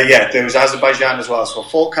 There was Azerbaijan as well, so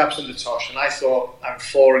 4 caps under Tosh, and I thought, I'm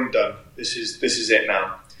 4 and done. This is it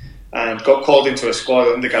now. And got called into a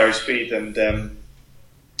squad under Gary Speed, and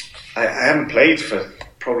I hadn't played for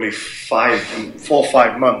probably 4 or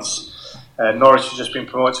 5 months. Norwich had just been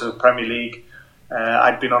promoted to the Premier League.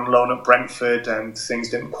 I'd been on loan at Brentford, and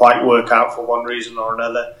things didn't quite work out for one reason or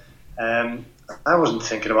another. I wasn't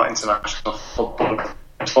thinking about international football.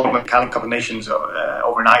 Tournament, Callan Cup of Nations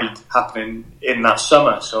over in Ireland happening in that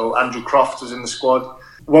summer. So Andrew Croft was in the squad.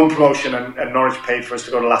 One promotion, and Norwich paid for us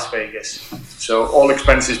to go to Las Vegas. So all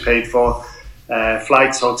expenses paid for,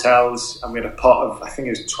 flights, hotels, and we had a pot of, I think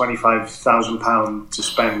it was £25,000 to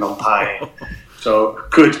spend on pie. So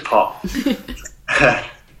good pot. and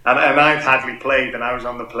I'd hardly played, and I was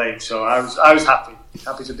on the plane, so I was happy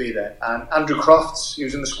to be there. And Andrew Crofts, he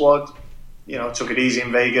was in the squad. Took it easy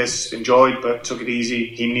in Vegas, enjoyed, but took it easy.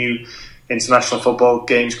 He knew international football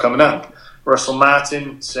games coming up. Russell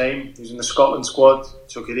Martin, same. He was in the Scotland squad.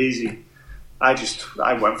 Took it easy. I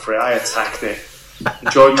went for it. I attacked it.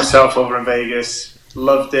 Enjoyed myself over in Vegas.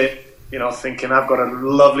 Loved it. Thinking I've got a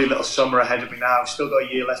lovely little summer ahead of me now. I've still got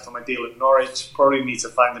a year left on my deal at Norwich. Probably need to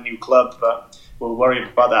find a new club, but we'll worry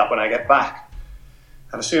about that when I get back.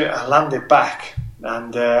 And as soon as I landed back,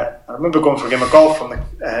 and I remember going for a game of golf on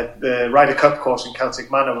the Ryder Cup course in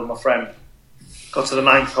Celtic Manor with my friend. Got to the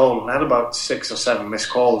 9th hole and I had about 6 or 7 missed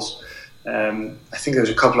calls. I think there was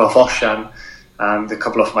a couple off Oshan and a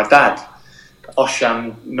couple off my dad.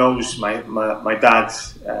 Oshan knows my dad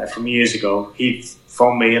from years ago. He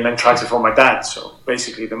phoned me and then tried to phone my dad. So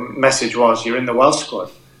basically the message was, you're in the Welsh squad.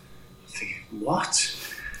 I'm thinking, what?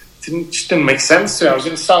 Just didn't make sense to me. I was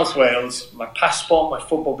in South Wales. My passport, my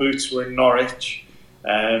football boots were in Norwich.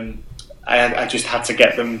 I just had to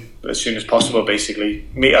get them as soon as possible, basically.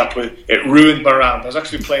 Meet up with... It ruined my round. I was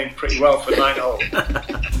actually playing pretty well for 9 holes.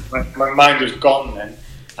 My mind was gone then.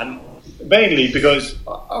 And mainly because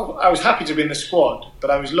I was happy to be in the squad,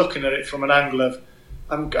 but I was looking at it from an angle of,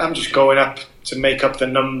 I'm just going up to make up the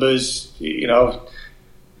numbers,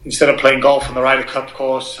 instead of playing golf on the Ryder Cup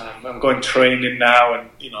course, I'm going training now, and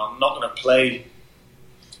I'm not going to play.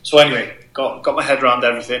 So anyway, got my head around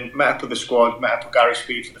everything. Met up with the squad. Met up with Gary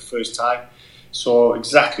Speed for the first time. Saw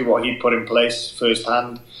exactly what he put in place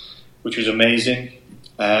firsthand, which was amazing.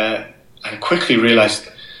 And quickly realised,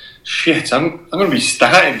 shit, I'm going to be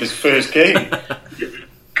starting this first game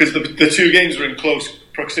because the 2 games were in close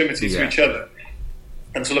proximity to each other.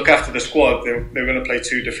 And to look after the squad, they were going to play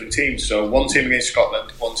 2 different teams. So 1 team against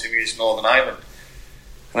Scotland, 1 team against Northern Ireland.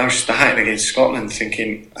 And I was starting against Scotland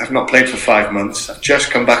thinking, I've not played for 5 months. I've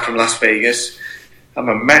just come back from Las Vegas. I'm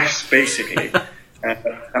a mess, basically.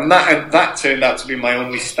 And that turned out to be my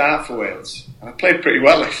only start for Wales. And I played pretty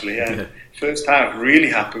well, actually. First half, really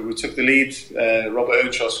happy. We took the lead. Robert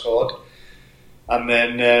Earnshaw scored. And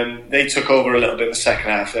then they took over a little bit in the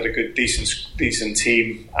second half. They had a good, decent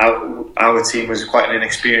team. Our team was quite an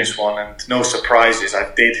inexperienced one, and no surprises. I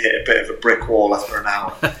did hit a bit of a brick wall after an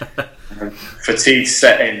hour. Fatigue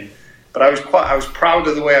set in, but I was proud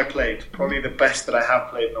of the way I played. Probably the best that I have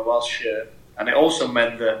played in a Welsh shirt, and it also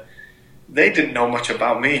meant that they didn't know much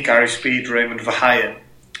about me. Gary Speed, Raymond Verheyen.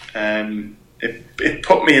 It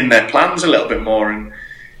put me in their plans a little bit more, and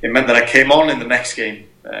it meant that I came on in the next game.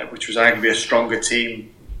 Which was arguably a stronger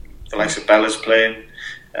team, the likes of Bella's playing.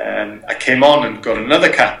 I came on and got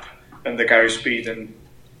another cap under Gary Speed, and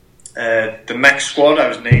the next squad, I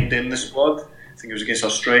was named in the squad. I think it was against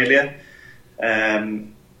Australia,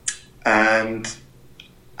 and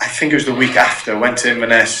I think it was the week after. I went to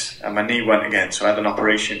Inverness and my knee went again, so I had an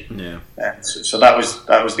operation. So that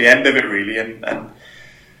was the end of it, really. And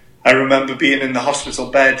I remember being in the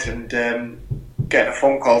hospital bed and getting a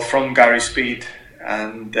phone call from Gary Speed.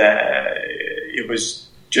 And it was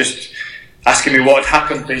just asking me what had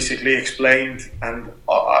happened, basically explained, and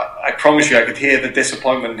I promise you I could hear the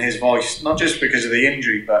disappointment in his voice, not just because of the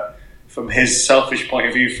injury, but from his selfish point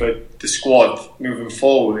of view for the squad moving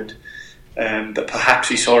forward, that perhaps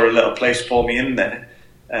he saw a little place for me in there.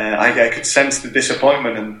 I could sense the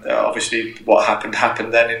disappointment, and obviously what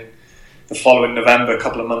happened then in the following November, a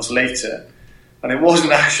couple of months later. And it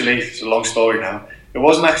wasn't actually, it's a long story now, it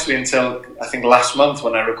wasn't actually until, I think, last month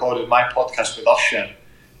when I recorded my podcast with Oshan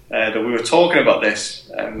that we were talking about this.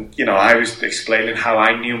 And, I was explaining how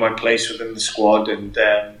I knew my place within the squad, and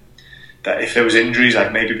that if there was injuries,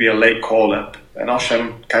 I'd maybe be a late call-up. And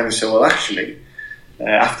Oshan kind of said, well, actually,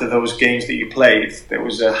 after those games that you played, there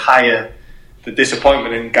was the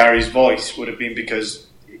disappointment in Gary's voice would have been because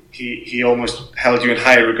he almost held you in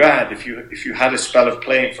higher regard. If you had a spell of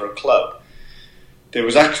playing for a club, there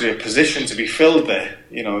was actually a position to be filled there.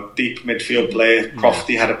 Deep midfield player.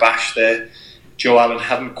 Crofty had a bash there. Joe Allen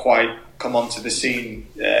hadn't quite come onto the scene.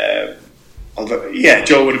 Although,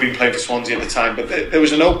 Joe would have been playing for Swansea at the time, but there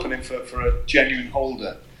was an opening for a genuine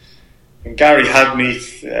holder. And Gary had me,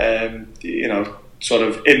 sort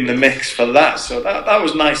of in the mix for that. So that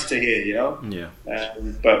was nice to hear,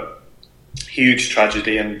 but huge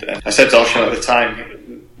tragedy. And I said to Oshan at the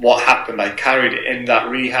time, what happened? I carried it in that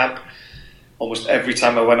rehab. Almost every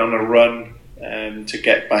time I went on a run to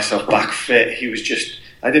get myself back fit, he was just...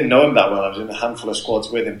 I didn't know him that well. I was in a handful of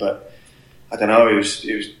squads with him, but I don't know. It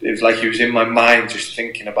was like he was in my mind, just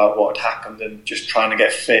thinking about what had happened and just trying to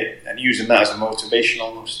get fit and using that as a motivation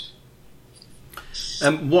almost.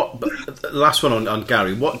 Last one on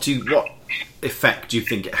Gary. What effect do you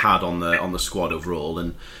think it had on the squad overall?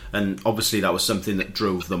 And obviously that was something that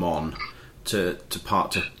drove them on to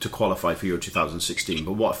qualify for Euro 2016.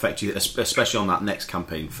 But what effect do you, especially on that next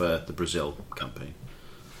campaign for the Brazil campaign?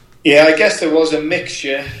 Yeah, I guess there was a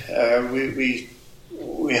mixture. We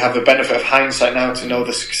have the benefit of hindsight now to know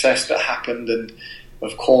the success that happened, and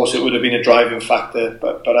of course it would have been a driving factor.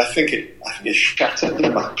 But I think it shattered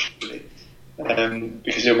them actually,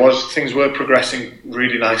 because things were progressing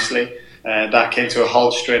really nicely. That came to a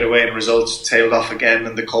halt straight away, and results tailed off again.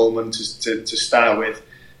 And the Coleman to start with,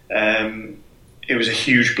 it was a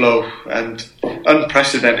huge blow and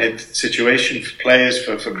unprecedented situation for players,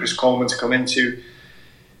 for Chris Coleman to come into.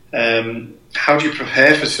 How do you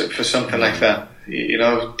prepare for something like that?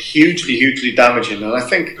 Hugely damaging. And I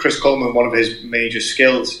think Chris Coleman, one of his major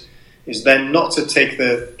skills is then not to take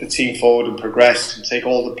the team forward and progress and take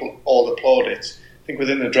all the plaudits. I think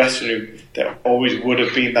within the dressing room there always would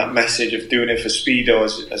have been that message of doing it for speedo,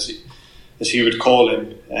 as he would call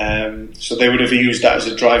him. So they would have used that as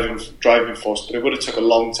a driving force, but it would have took a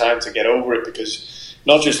long time to get over it, because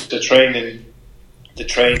not just the training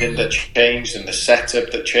that changed and the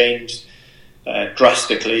setup that changed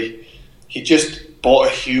drastically. He just brought a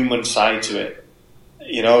human side to it.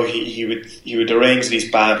 He would arrange these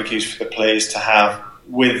barbecues for the players to have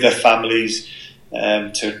with their families,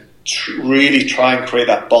 to really try and create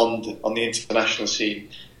that bond on the international scene.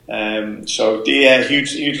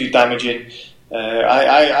 Hugely damaging.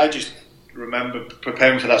 I just remember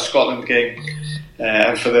preparing for that Scotland game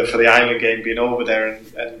and for the Ireland game, being over there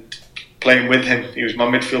and playing with him. He was my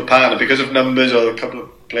midfield partner. Because of numbers or a couple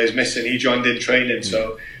of players missing, he joined in training,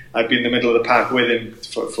 so I'd be in the middle of the park with him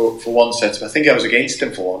for one set. I think I was against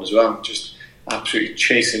him for one as well, just absolutely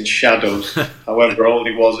chasing shadows. However old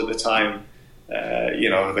he was at the time,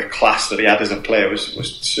 the class that he had as a player was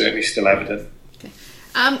certainly still evident. Okay.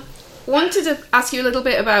 Wanted to ask you a little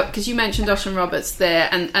bit about, because you mentioned Ocean Roberts there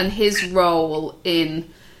and his role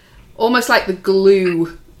in almost like the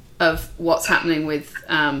glue of what's happening with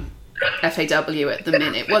FAW at the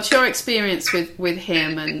minute. What's your experience with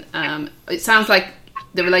him? And it sounds like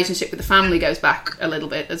the relationship with the family goes back a little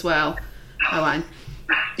bit as well, Owain.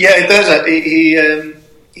 Yeah, it does.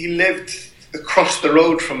 He lived across the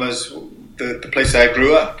road from us, the place I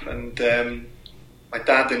grew up, and my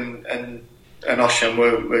dad and Ocean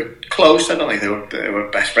were close. I don't think they were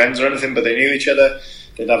best friends or anything, but they knew each other.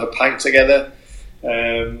 They'd have a pint together.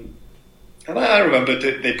 And I remember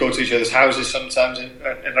they'd go to each other's houses sometimes, and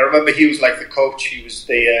I remember he was like the coach. He was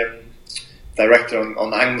the director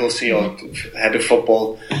on Anglesey, or head of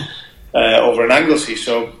football over in Anglesey.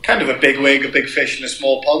 So kind of a big wig, a big fish in a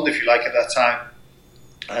small pond, if you like, at that time.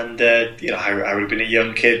 And I would have been a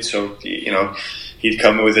young kid, so he'd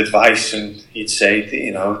come with advice, and he'd say,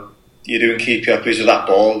 you're doing keepy-uppies with that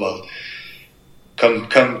ball. Well, come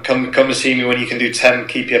and see me when you can do 10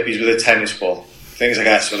 keepy-uppies with a tennis ball. Things like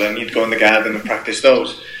that. So then you'd go in the garden and practice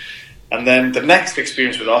those. And then the next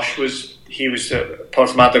experience with Osh was he was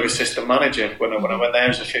Portsmouth assistant manager when I went there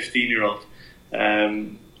as a 15-year-old,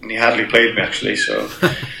 and he hardly played me actually. So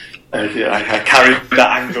I carried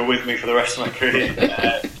that anger with me for the rest of my career.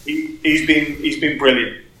 He's been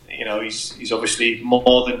brilliant. He's obviously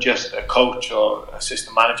more than just a coach or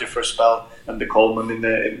assistant manager for a spell under Coleman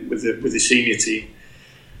with the senior team.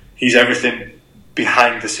 He's everything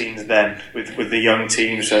behind the scenes then with the young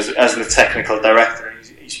teams as the technical director.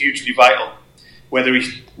 He's hugely vital. Whether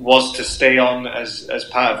he was to stay on as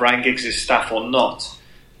part of Ryan Giggs' staff or not,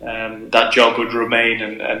 that job would remain,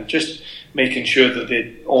 and just making sure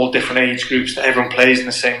that all different age groups, that everyone plays in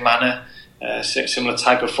the same manner, similar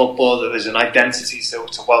type of football, that there's an identity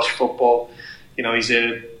to Welsh football. He's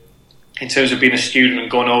in terms of being a student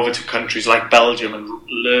and going over to countries like Belgium and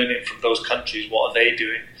learning from those countries, what are they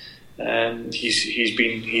doing? He's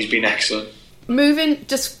been excellent. Moving,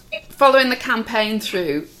 just following the campaign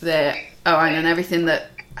through there, Owain, and everything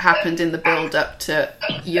that happened in the build up to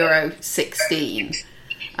Euro 16.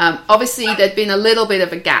 Obviously, there'd been a little bit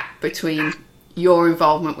of a gap between your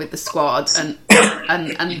involvement with the squad and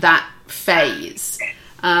that phase.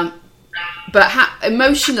 But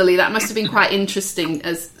emotionally, that must have been quite interesting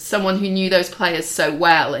as someone who knew those players so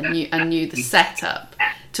well and knew the setup,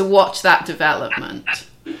 to watch that development.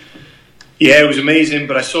 Yeah, it was amazing,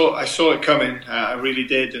 but I saw it coming. I really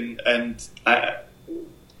did, and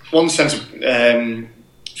one sense of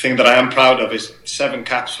thing that I am proud of is 7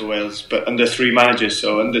 caps for Wales, but under 3 managers.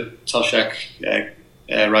 So under Toshak,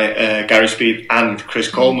 Gary Speed, and Chris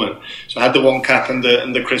Coleman. So I had the 1 cap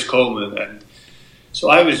under Chris Coleman, and so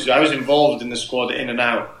I was involved in the squad in and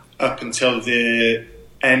out up until the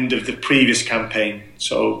end of the previous campaign.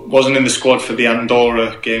 So wasn't in the squad for the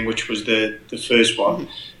Andorra game, which was the first one.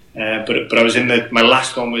 But I was in my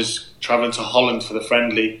last one was travelling to Holland for the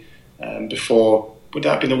friendly before, would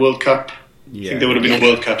that have been the World Cup? Yeah. I think there would have been a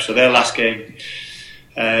World Cup, so their last game.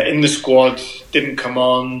 in the squad, didn't come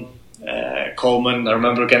on. Coleman, I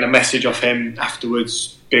remember getting a message off him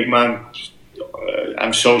afterwards. Big man,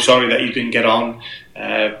 I'm so sorry that you didn't get on,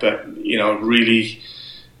 but really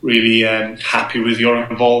happy with your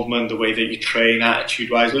involvement, the way that you train,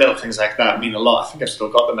 attitude-wise, little things like that mean a lot. I think I've still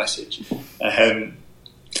got the message.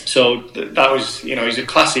 So that was, he's a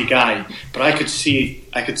classy guy, but I could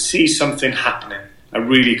see something happening. I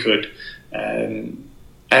really could, and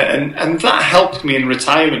that helped me in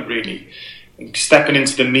retirement, really, stepping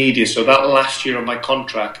into the media. So that last year of my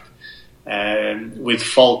contract with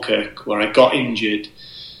Falkirk, where I got injured,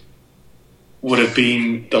 would have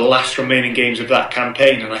been the last remaining games of that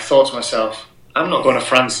campaign, and I thought to myself, I'm not going to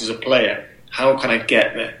France as a player. How can I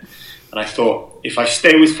get there? And I thought, if I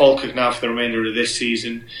stay with Falkirk now for the remainder of this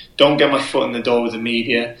season, don't get my foot in the door with the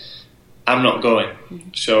media, I'm not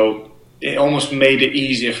going. So it almost made it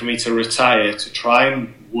easier for me to retire, to try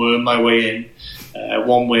and worm my way in,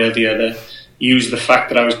 one way or the other, use the fact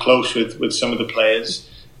that I was close with some of the players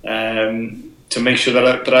to make sure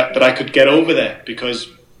that I could get over there. Because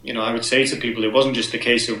I would say to people, it wasn't just a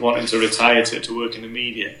case of wanting to retire to work in the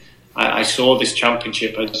media. I saw this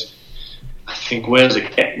championship as, I think Wales are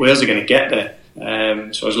going to get there.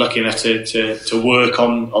 So I was lucky enough to work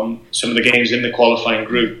on some of the games in the qualifying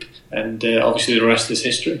group, and obviously the rest is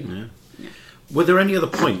history. Yeah. Were there any other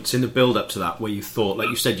points in the build-up to that where you thought, like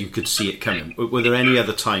you said, you could see it coming? Were there any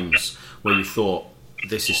other times where you thought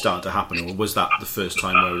this is starting to happen, or was that the first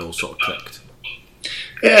time where it all sort of clicked?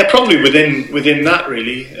 Yeah, probably within that,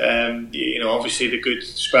 really. Obviously the good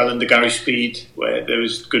spell under Gary Speed, where there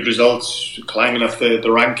was good results, climbing off the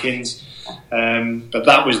rankings. But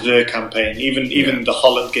that was the campaign. Even the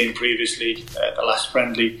Holland game previously, the last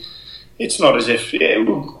friendly, it's not as if we're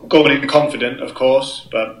going in confident, of course,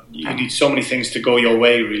 but you need so many things to go your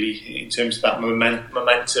way, really, in terms of that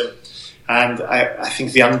momentum. And I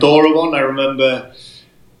think the Andorra one, I remember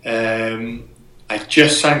I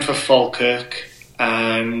just signed for Falkirk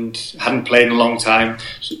and hadn't played in a long time,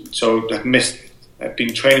 so I'd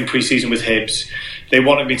been training pre-season with Hibs. They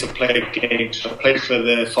wanted me to play a game, so I played for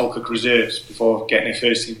the Falkirk reserves before getting a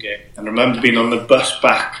first team game. And I remember being on the bus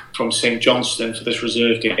back from St Johnstone for this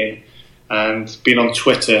reserve game, and being on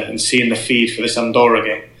Twitter and seeing the feed for this Andorra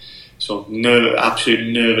game. So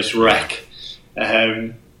absolute nervous wreck.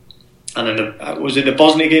 And then was it the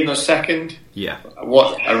Bosnia game that was second? Yeah.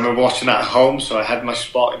 I remember watching that at home, so I had my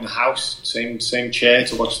spot in the house, same chair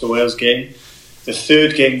to watch the Wales game. The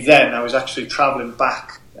third game then, I was actually travelling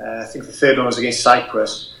back. I think the third one was against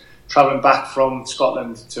Cyprus. Travelling back from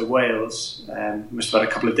Scotland to Wales, must have had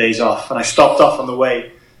a couple of days off, and I stopped off on the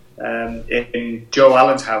way in Joe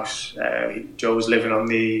Allen's house. Joe was living on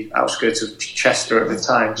the outskirts of Chester at the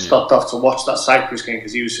time. Stopped off to watch that Cyprus game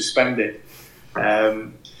because he was suspended.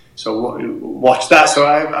 So watch that. So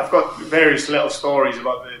I've got various little stories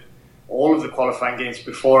about all of the qualifying games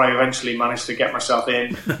before I eventually managed to get myself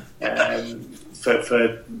in for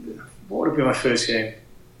what would be my first game.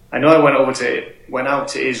 I know I went out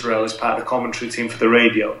to Israel as part of the commentary team for the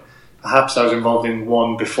radio. Perhaps I was involved in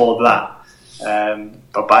one before that,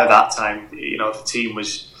 but by that time, the team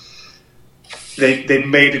was they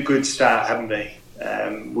made a good start, haven't they?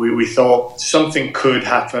 We thought something could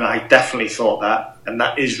happen. I definitely thought that, and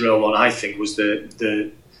that Israel one, I think, was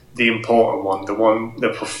the important one, the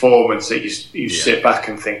performance that you sit back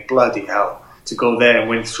and think, bloody hell, to go there and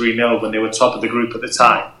win 3-0 when they were top of the group at the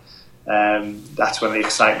time. That's when the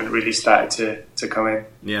excitement really started to come in.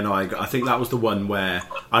 Yeah, no, I think that was the one where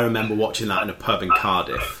I remember watching that in a pub in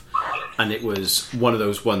Cardiff, and it was one of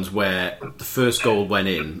those ones where the first goal went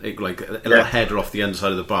in, a little header off the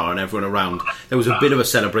underside of the bar, and everyone around, there was a bit of a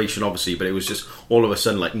celebration obviously, but it was just all of a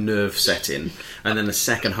sudden like nerve setting, and then the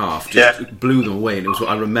second half just blew them away. And it was,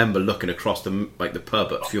 I remember looking across the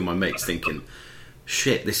pub at a few of my mates thinking,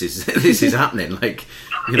 shit, this is happening. Like,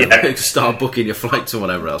 start booking your flights or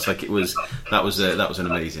whatever else. Like, that was an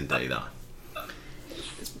amazing day. That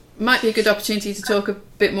might be a good opportunity to talk a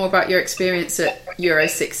bit more about your experience at Euro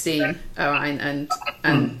 16, Owain,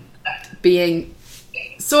 and being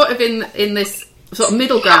sort of in this sort of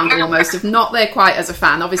middle ground almost of not there quite as a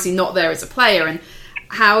fan, obviously not there as a player, and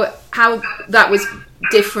how that was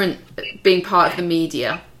different being part of the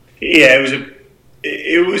media. Yeah,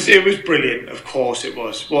 it was brilliant. Of course, it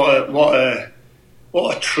was. What a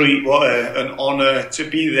treat! What an honour to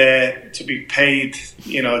be there, to be paid.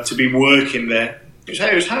 To be working there.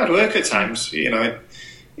 It was hard work at times.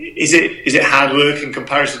 Is it hard work in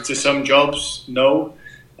comparison to some jobs? No,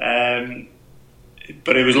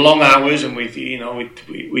 but it was long hours, and we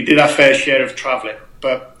did our fair share of travelling.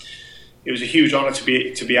 But it was a huge honour to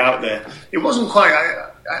be out there. It wasn't quite.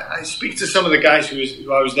 I speak to some of the guys who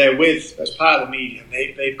I was there with as part of the media,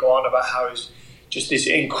 and they've gone on about how it's just this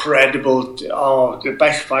incredible, the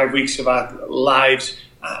best 5 weeks of our lives.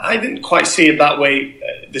 I didn't quite see it that way,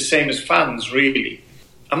 the same as fans, really.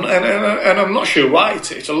 And I'm not sure why.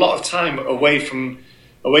 It's a lot of time away from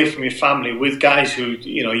your family with guys who,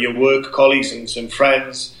 your work colleagues and some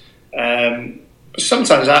friends.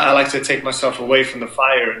 Sometimes I like to take myself away from the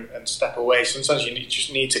fire and step away. Sometimes you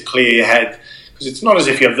just need to clear your head, because it's not as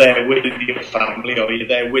if you're there with your family or you're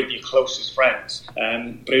there with your closest friends.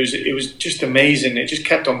 But it was just amazing. It just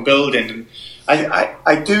kept on building. And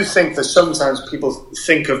I do think that sometimes people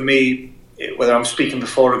think of me, whether I'm speaking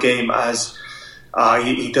before a game, as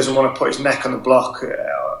he doesn't want to put his neck on the block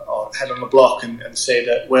or head on the block and say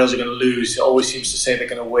that Wales are going to lose. It always seems to say they're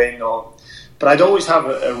going to win. But I'd always have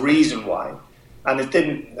a reason why. And it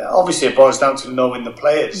didn't. Obviously, it boils down to knowing the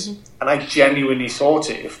players. Mm-hmm. And I genuinely thought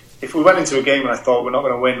it. If we went into a game and I thought we're not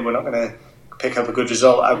going to win, we're not going to pick up a good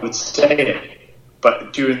result, I would say it.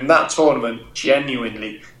 But during that tournament,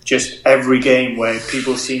 genuinely, just every game where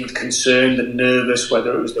people seemed concerned and nervous,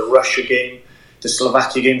 whether it was the Russia game, the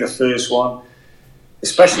Slovakia game, the first one,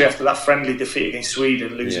 especially after that friendly defeat against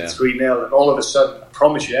Sweden, losing 3-0, and all of a sudden, I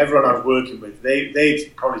promise you, everyone I was working with,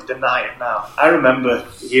 they'd probably deny it now. I remember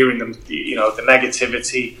hearing them, the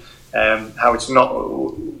negativity, how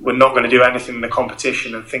we're not going to do anything in the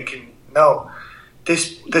competition, and thinking, no,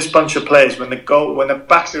 this bunch of players, when their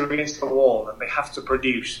backs are against the wall and they have to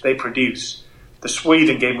produce, they produce. The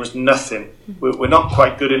Sweden game was nothing. We're not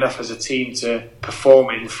quite good enough as a team to perform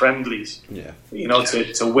in friendlies. Yeah.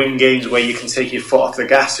 To win games where you can take your foot off the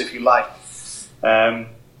gas if you like.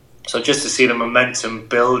 So just to see the momentum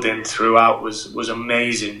building throughout was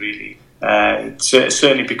amazing, really.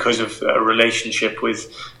 Certainly because of a relationship with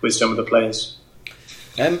some of the players.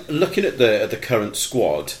 Looking at the current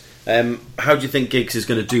squad, how do you think Giggs is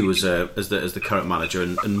going to do as the current manager?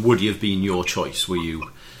 And would he have been your choice? Were you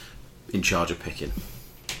in charge of picking?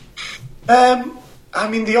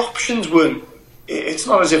 The options weren't. It's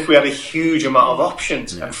not as if we had a huge amount of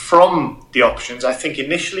options. Yeah. And from the options, I think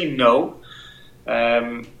initially no.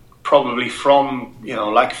 Probably from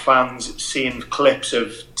like fans seeing clips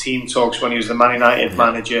of team talks when he was the Man United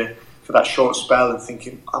manager for that short spell and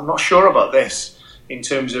thinking, I'm not sure about this, in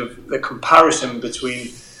terms of the comparison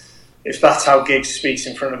between, if that's how Giggs speaks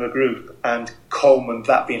in front of a group, and Coleman,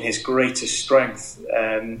 that being his greatest strength,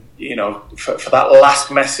 for that last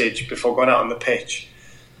message before going out on the pitch,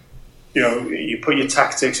 you put your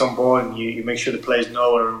tactics on board and you make sure the players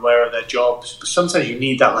know or are aware of their jobs. But sometimes you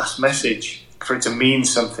need that last message for it to mean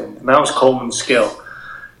something. And that was Coleman's skill.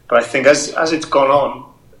 But I think as it's gone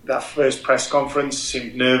on, that first press conference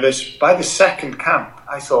seemed nervous. By the second camp,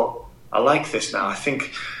 I thought, I like this now. I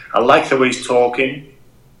think I like the way he's talking.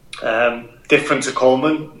 Different to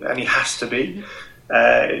Coleman, and he has to be.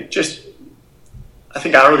 I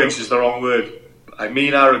think arrogance is the wrong word. I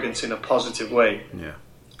mean arrogance in a positive way. Yeah.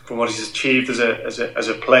 From what he's achieved as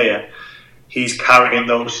a player, he's carrying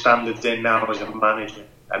those standards in now as a manager,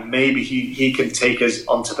 and maybe he can take us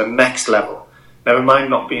onto the next level. Never mind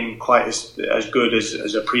not being quite as good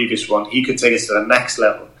as a previous one. He could take us to the next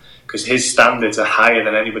level because his standards are higher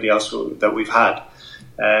than anybody else that we've had.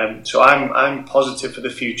 So I'm positive for the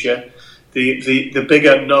future. The big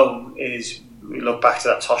unknown is, we look back to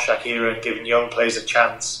that Toshack era and giving young players a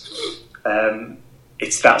chance.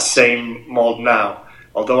 It's that same mould now.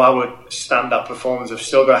 Although our stand-up performers have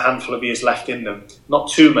still got a handful of years left in them, not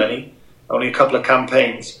too many, only a couple of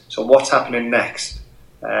campaigns. So what's happening next?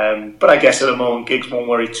 But I guess at the moment, Giggs won't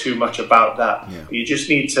worry too much about that. Yeah. You just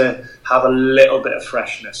need to have a little bit of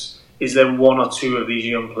freshness. Is there one or two of these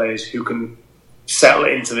young players who can settle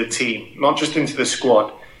into the team, not just into the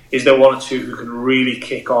squad? Is there one or two who can really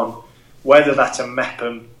kick on? Whether that's a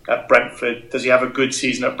Mepham at Brentford, does he have a good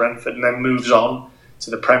season at Brentford and then moves on to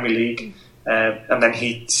the Premier League, and then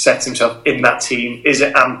he sets himself in that team? Is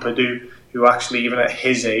it Ampadu, who actually, even at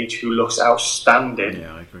his age, who looks outstanding?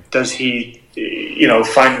 Yeah, I agree. Does he,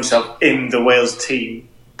 find himself in the Wales team?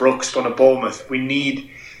 Brooks gone to Bournemouth. We need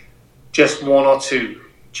just one or two,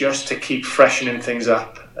 just to keep freshening things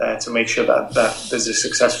up, to make sure that there's a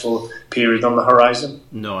successful period on the horizon.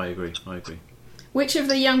 No, I agree. Which of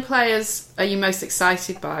the young players are you most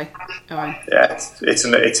excited by, Owen? Yeah, it's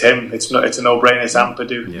him. It's a no-brainer. It's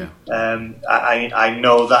Ampadu. Yeah. I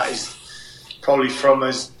know that is probably from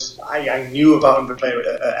us. I knew about him playing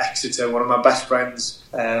at Exeter. One of my best friends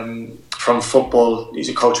from football. He's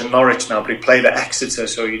a coach at Norwich now, but he played at Exeter,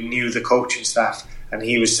 so he knew the coaching staff. And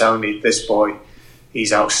he was telling me, this boy,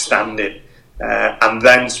 he's outstanding. And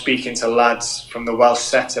then speaking to lads from the Welsh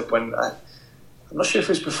setup, when I'm not sure if it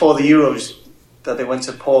was before the Euros, that they went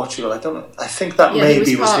to Portugal. I don't know. I think that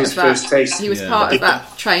maybe was his first taste. He was part of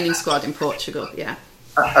that training squad in Portugal. Yeah,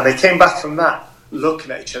 and they came back from that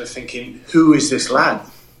looking at each other, thinking, "Who is this lad?"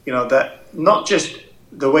 You know, that not just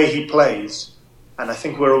the way he plays, and I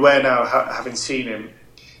think we're aware now, having seen him,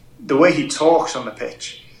 the way he talks on the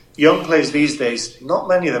pitch. Young players these days, not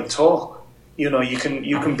many of them talk. You know, you can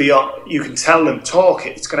tell them talk.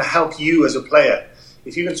 It's going to help you as a player.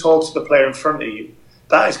 If you can talk to the player in front of you,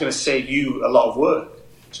 that is going to save you a lot of work.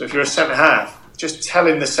 So if you're a centre half, just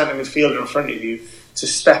telling the centre midfielder in front of you to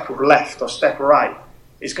step left or step right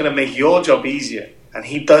is going to make your job easier. And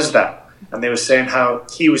he does that. And they were saying how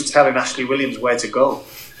he was telling Ashley Williams where to go.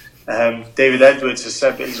 David Edwards has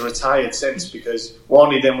said that he's retired since because,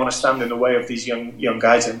 one, he didn't want to stand in the way of these young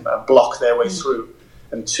guys and block their way through.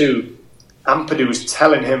 And two, Ampadu was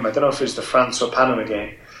telling him, I don't know if it was the France or Panama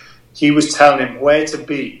game, he was telling him where to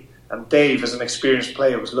be. And Dave, as an experienced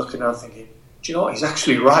player, was looking around thinking, do you know what, he's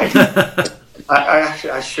actually right.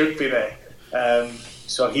 I should be there.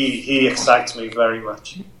 So he excites me very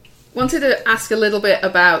much. Wanted to ask a little bit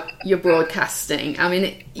about your broadcasting. I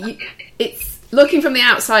mean, it's looking from the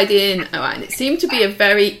outside in, and it seemed to be a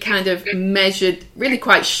very kind of measured, really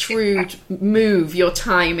quite shrewd move, your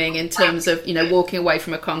timing in terms of, you know, walking away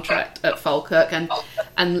from a contract at Falkirk and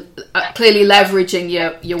clearly leveraging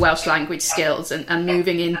your Welsh language skills and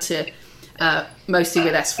moving into mostly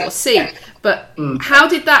with S4C. But how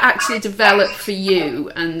did that actually develop for you,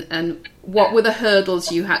 and what were the hurdles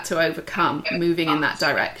you had to overcome moving in that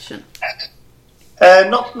direction?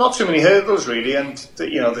 Not too many hurdles really, and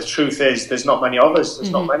the truth is there's not many of us.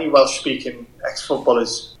 There's not many Welsh-speaking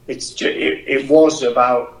ex-footballers. It was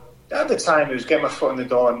about, at the time, it was getting my foot in the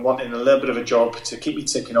door and wanting a little bit of a job to keep me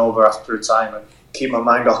ticking over after retirement, keep my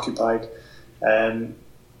mind occupied.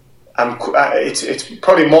 It's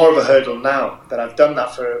probably more of a hurdle now that I've done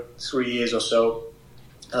that for 3 years or so,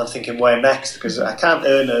 and I'm thinking where next, because I can't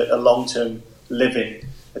earn a long-term living,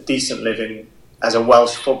 a decent living, as a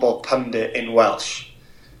Welsh football pundit in Welsh.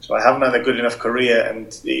 So I haven't had a good enough career, and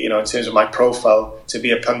in terms of my profile, to be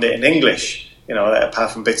a pundit in English, apart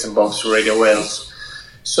from bits and bobs for Radio Wales.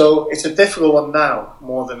 So it's a difficult one now,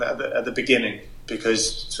 more than at the beginning,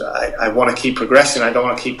 because I want to keep progressing. I don't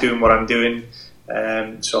want to keep doing what I'm doing.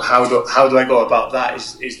 So how do I go about that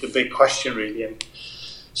is the big question, really. And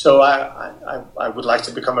so I would like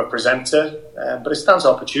to become a presenter, but it stands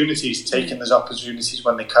opportunities, taking those opportunities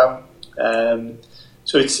when they come.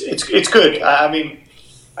 So it's good. I mean,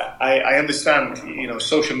 I understand,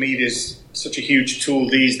 social media is such a huge tool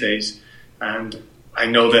these days, and I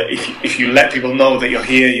know that if you let people know that you're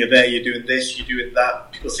here, you're there, you're doing this, you're doing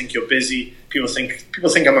that, people think you're busy. People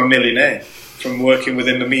think I'm a millionaire from working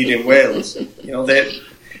within the media in Wales.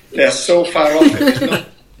 They're so far off it.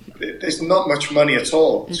 There's not much money at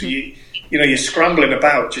all. So you're scrambling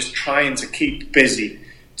about, just trying to keep busy,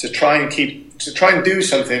 to try and do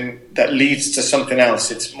something that leads to something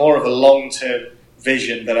else. It's more of a long-term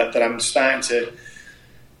vision that I'm starting to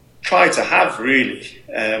try to have, really.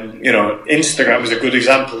 Instagram is a good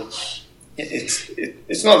example.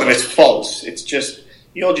 It's not that it's false. It's just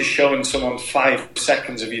you're just showing someone 5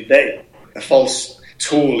 seconds of your day. A false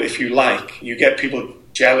tool, if you like. You get people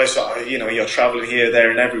jealous, or you're travelling here, there,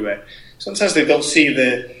 and everywhere. Sometimes they don't see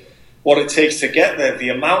what it takes to get there. The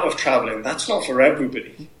amount of travelling, that's not for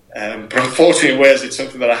everybody. But unfortunately, in Wales, it's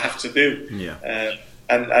something that I have to do. Yeah.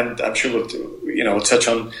 And I'm sure we'll touch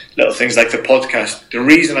on little things like the podcast. The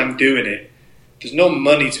reason I'm doing it, there's no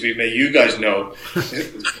money to be made. You guys know.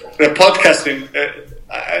 The podcasting,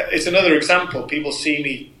 it's another example. People see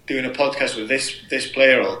me doing a podcast with this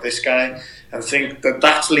player or this guy and think that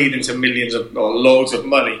that's leading to millions or loads of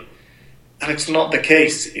money. And it's not the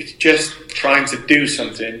case. It's just trying to do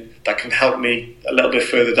something that can help me a little bit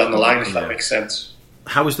further down the line, if that makes sense.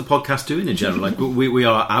 How is the podcast doing in general? Like we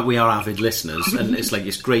are avid listeners, and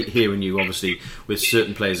it's great hearing you, obviously, with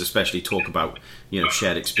certain players especially, talk about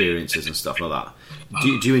shared experiences and stuff like that.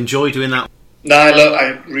 Do you enjoy doing that? No,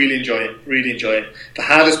 I really enjoy it. Really enjoy it. The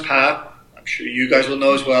hardest part, I'm sure you guys will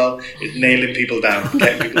know as well, is nailing people down,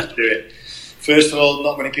 getting people to do it. First of all,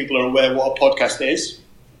 not many people are aware what a podcast is.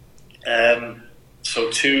 So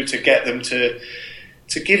two, to get them to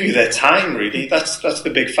give you their time. Really, that's the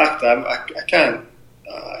big factor. I can't.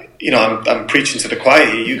 I'm preaching to the choir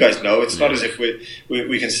here. You guys know it's not as if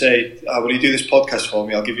we can say, will you do this podcast for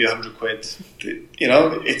me? I'll give you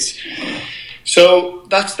 £100. It's so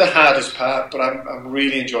that's the hardest part, but I'm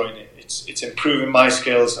really enjoying it. It's improving my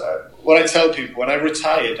skills. What I tell people, when I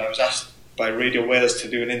retired, I was asked by Radio Wales to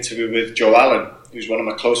do an interview with Joe Allen, who's one of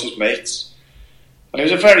my closest mates, and it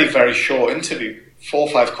was a very, very short interview, 4 or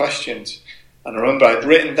 5 questions. And I remember I'd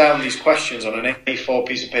written down these questions on an A4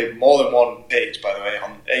 piece of paper, more than one page, by the way,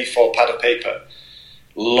 on A4 pad of paper.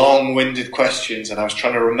 Long-winded questions, and I was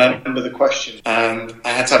trying to remember the questions. And I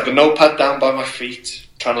had to have the notepad down by my feet,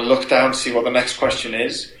 trying to look down to see what the next question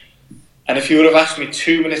is. And if you would have asked me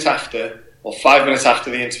 2 minutes after, or 5 minutes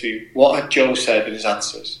after the interview, what had Joe said in his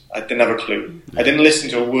answers, I didn't have a clue. I didn't listen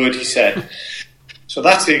to a word he said. So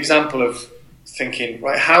that's the example of thinking,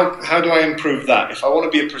 right, how do I improve that? If I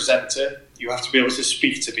want to be a presenter, you have to be able to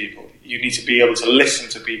speak to people. You need to be able to listen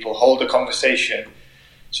to people, hold a conversation.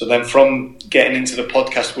 So then from getting into the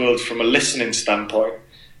podcast world from a listening standpoint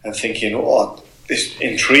and thinking, oh, this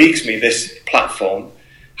intrigues me, this platform,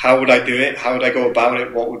 how would I do it? How would I go about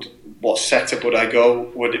it? What setup would I go?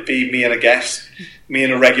 Would it be me and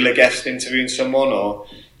a regular guest interviewing someone, or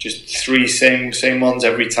just three same ones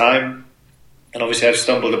every time? And obviously I've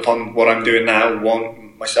stumbled upon what I'm doing now,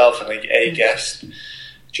 one myself and a guest,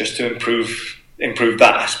 just to improve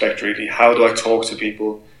that aspect really. How do I talk to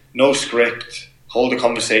people? No script, hold a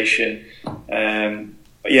conversation. I'm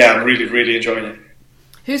really, really enjoying it.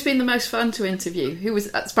 Who's been the most fun to interview? Who was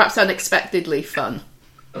perhaps unexpectedly fun?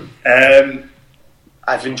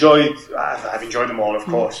 I've enjoyed them all, of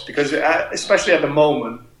course, because especially at the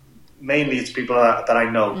moment, mainly it's people that I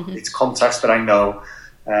know. Mm-hmm. It's contacts that I know.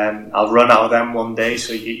 I'll run out of them one day,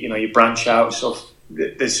 so you branch out. So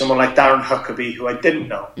there's someone like Darren Huckabee who I didn't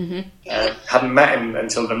know, hadn't met him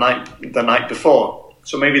until the night before.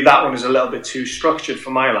 So maybe that one is a little bit too structured for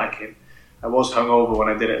my liking. I was hungover when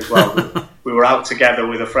I did it as well. We were out together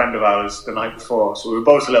with a friend of ours the night before, so we were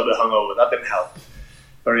both a little bit hungover. That didn't help.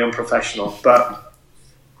 Very unprofessional, but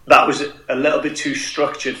that was a little bit too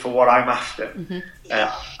structured for what I'm after. Mm-hmm.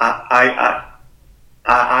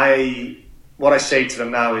 What I say to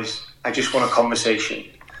them now is, I just want a conversation.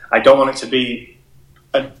 I don't want it to be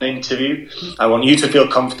an interview. I want you to feel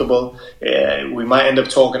comfortable. We might end up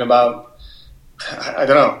talking about, I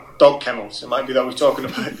don't know, dog kennels. It might be that we're talking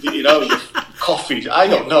about, coffee. I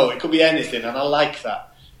don't know. It could be anything, and I like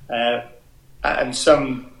that. And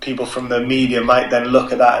some people from the media might then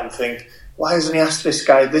look at that and think, why hasn't he asked this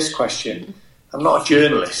guy this question? I'm not a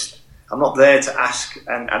journalist. I'm not there to ask.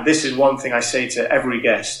 And this is one thing I say to every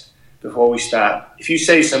guest before we start. If you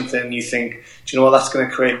say something and you think, do you know what, that's going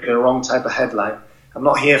to create the wrong type of headline, I'm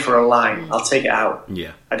not here for a line. I'll take it out.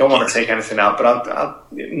 Yeah. I don't want to take anything out, but I'll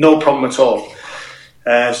no problem at all.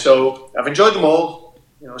 So I've enjoyed them all,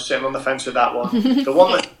 sitting on the fence with that one. The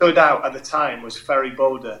one that stood out at the time was Ferry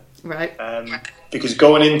Boda. Right. Because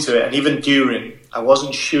going into it, and even during, I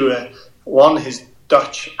wasn't sure, one, his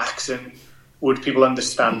Dutch accent, would people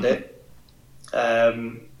understand it?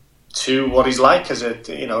 Two, what he's like as a,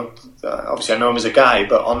 obviously I know him as a guy,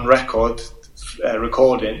 but on record,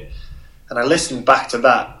 recording. And I listened back to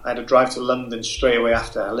that. I had to drive to London straight away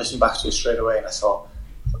after. I listened back to it straight away and I thought,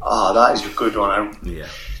 that is a good one.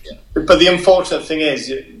 But the unfortunate thing is,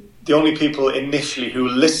 the only people initially who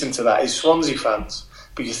listen to that is Swansea fans.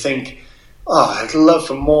 But you think, I'd love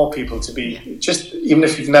for more people to be, just even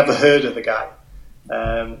if you've never heard of the guy.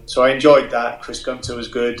 So I enjoyed that. Chris Gunter was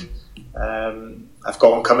good. I've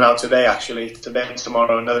got one coming out today, actually. Today and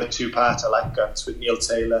tomorrow, another 2-part. I like Guns with Neil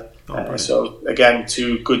Taylor. So again,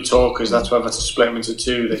 two good talkers. That's why I've had to split them into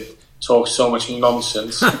two. They talk so much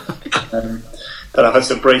nonsense that I've had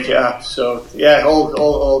to break it up. So yeah, all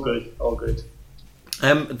good, all good.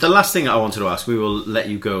 The last thing I wanted to ask, we will let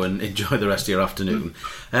you go and enjoy the rest of your afternoon.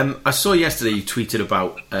 I saw yesterday you tweeted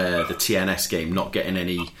about the TNS game not getting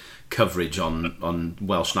any coverage on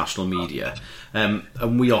Welsh national media,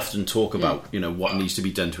 and we often talk about what needs to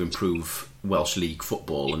be done to improve Welsh League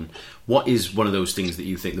football, and what is one of those things that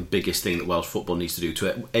you think the biggest thing that Welsh football needs to do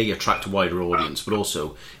to attract a wider audience, but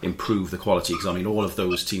also improve the quality? Because I mean, all of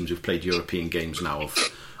those teams who've played European games now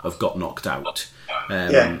have got knocked out.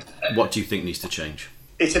 What do you think needs to change?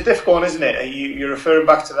 It's a difficult one, isn't it? You're referring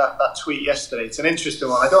back to that tweet yesterday. It's an interesting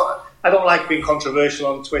one. I don't like being controversial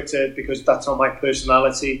on Twitter because that's not my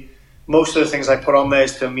personality. Most of the things I put on there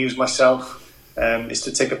is to amuse myself, is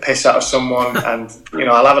to take a piss out of someone, and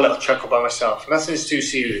I'll have a little chuckle by myself. Nothing's too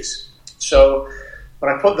serious. So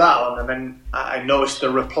when I put that on, and then I noticed the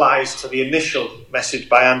replies to the initial message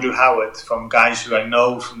by Andrew Howard from guys who I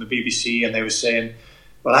know from the BBC, and they were saying,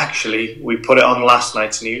 well, actually, we put it on last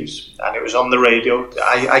night's news, and it was on the radio.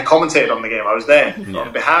 I commentated on the game. I was there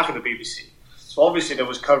on behalf of the BBC. So obviously there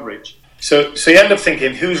was coverage. So you end up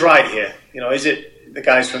thinking, who's right here? Is it the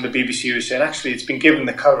guys from the BBC who are saying, actually, it's been given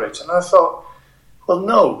the coverage? And I thought, well,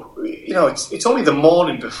 no. It's only the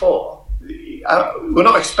morning before. We're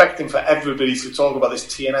not expecting for everybody to talk about this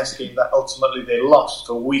TNS game that ultimately they lost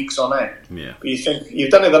for weeks on end. Yeah. But you think,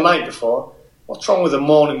 you've done it the night before. What's wrong with the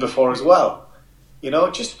morning before as well?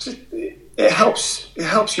 it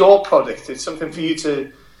helps your product. It's something for you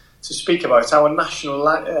to speak about. It's our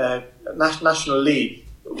national league.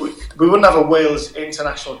 We wouldn't have a Wales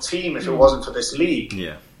international team if it wasn't for this league.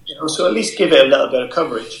 Yeah. So at least give it a little bit of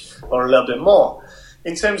coverage, or a little bit more.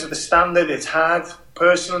 In terms of the standard it's had,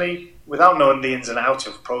 personally, without knowing the ins and outs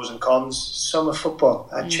of pros and cons, summer football,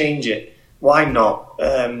 I'd change it. Why not?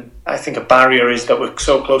 I think a barrier is that we're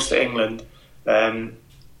so close to England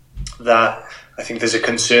that I think there's a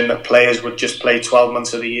concern that players would just play 12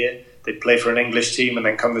 months of the year. They'd play for an English team and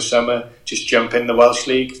then come the summer, just jump in the Welsh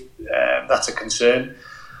League. That's a concern.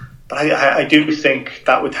 But I do think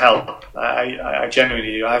that would help. I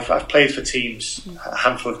genuinely do. I've played for teams, a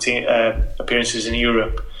handful of appearances in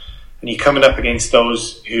Europe, and you're coming up against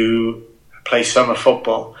those who play summer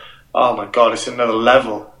football. Oh my God, it's another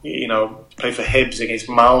level. Play for Hibs against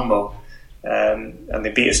Malmo, and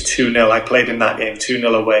they beat us 2-0. I played in that game,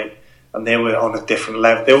 2-0 away, and they were on a different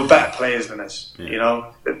level. They were better players than us,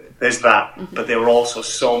 There's that, but they were also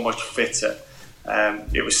so much fitter.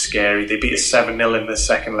 It was scary. They beat us 7-0 in the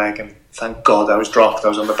second leg, and thank God I was dropped. I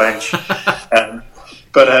was on the bench.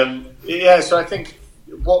 So I think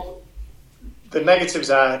what the negatives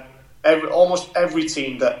are, almost every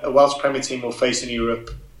team that a Welsh Premier team will face in Europe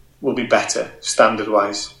will be better,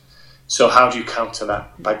 standard-wise. So how do you counter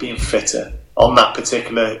that? By being fitter on that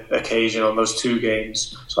particular occasion, on those two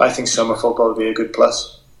games. So I think summer football would be a good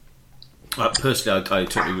plus. Personally, I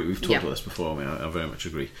totally agree. We've talked about this before. I very much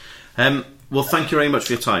agree. Well, thank you very much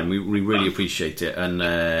for your time. We really appreciate it, and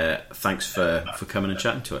thanks for coming and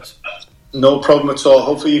chatting to us. No problem at all.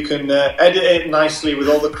 Hopefully you can edit it nicely with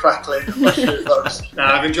all the crackling.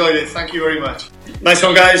 I've enjoyed it. Thank you very much. Nice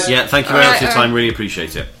one, guys. Yeah, thank you very much for your time. Really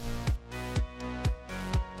appreciate it.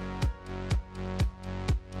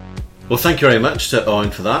 Well, thank you very much to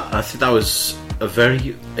Owain for that. I think that was a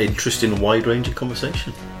very interesting, wide-ranging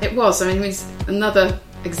conversation. It was. It was another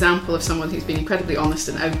example of someone who's been incredibly honest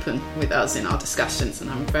and open with us in our discussions, and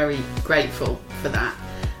I'm very grateful for that.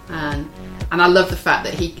 And I love the fact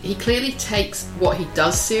that he clearly takes what he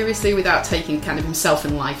does seriously without taking kind of himself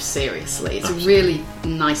and life seriously. It's Absolutely. A really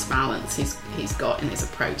nice balance he's got in his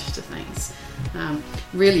approach to things.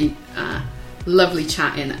 Really lovely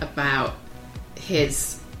chatting about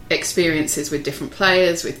his experiences with different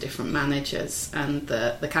players, with different managers, and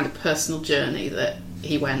the kind of personal journey that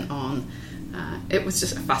he went on. It was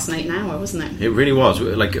just a fascinating hour, wasn't it? It really was.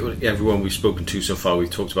 Like everyone we've spoken to so far,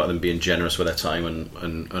 we've talked about them being generous with their time,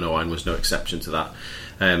 and Owain was no exception to that.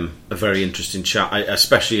 A very interesting chat. I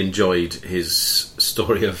especially enjoyed his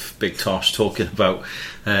story of Big Tosh talking about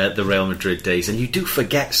the Real Madrid days, and you do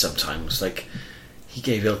forget sometimes, like, he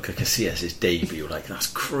gave Ilkay Casillas his debut. Like, that's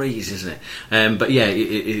crazy, isn't it? But yeah,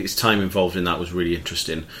 his time involved in that was really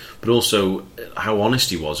interesting. But also how honest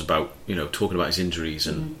he was about, talking about his injuries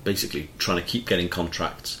and basically trying to keep getting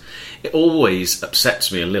contracts. It always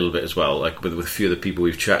upsets me a little bit as well, like with a few of the people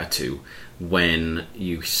we've chatted to, when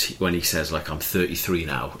he says, like, I'm 33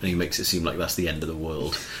 now, and he makes it seem like that's the end of the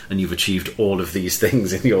world, and you've achieved all of these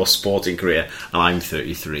things in your sporting career, and I'm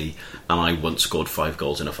 33, and I once scored 5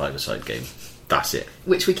 goals in a 5-a-side game. That's it.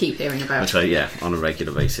 Which we keep hearing about. On a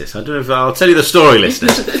regular basis. I don't know if I'll tell you the story,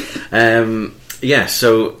 listeners.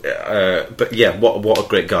 What a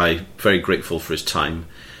great guy. Very grateful for his time.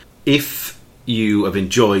 If you have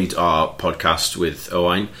enjoyed our podcast with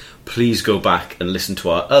Owain, please go back and listen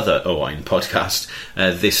to our other Owain podcast,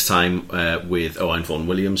 this time with Owain Vaughan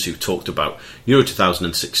Williams, who talked about Euro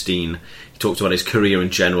 2016. He talked about his career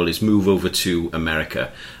in general, his move over to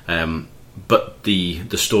America. But the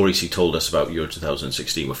stories he told us about Euro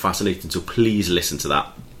 2016 were fascinating, so please listen to that.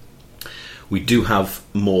 We do have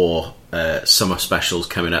more summer specials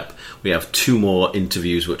coming up. We have 2 more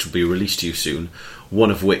interviews which will be released to you soon, one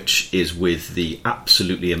of which is with the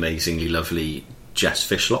absolutely amazingly lovely Jess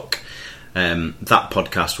Fishlock. That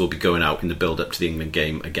podcast will be going out in the build-up to the England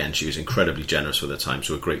game. Again, she was incredibly generous with her time,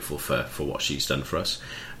 so we're grateful for what she's done for us.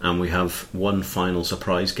 And we have one final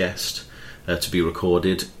surprise guest to be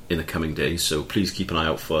recorded in the coming days, so please keep an eye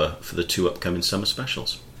out for the 2 upcoming summer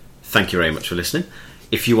specials. Thank you very much for listening.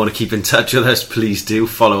 If you want to keep in touch with us, please do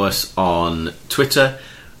follow us on Twitter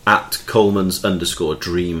at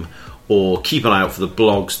Colemans_dream, or keep an eye out for the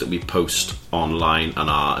blogs that we post online, and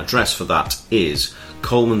our address for that is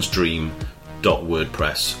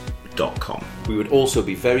colemansdream.wordpress.com. We would also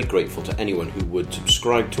be very grateful to anyone who would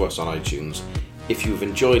subscribe to us on iTunes. If you've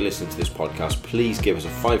enjoyed listening to this podcast, please give us a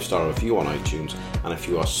 5-star review on iTunes, and if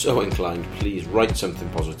you are so inclined, please write something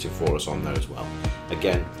positive for us on there as well.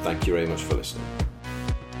 Again, thank you very much for listening.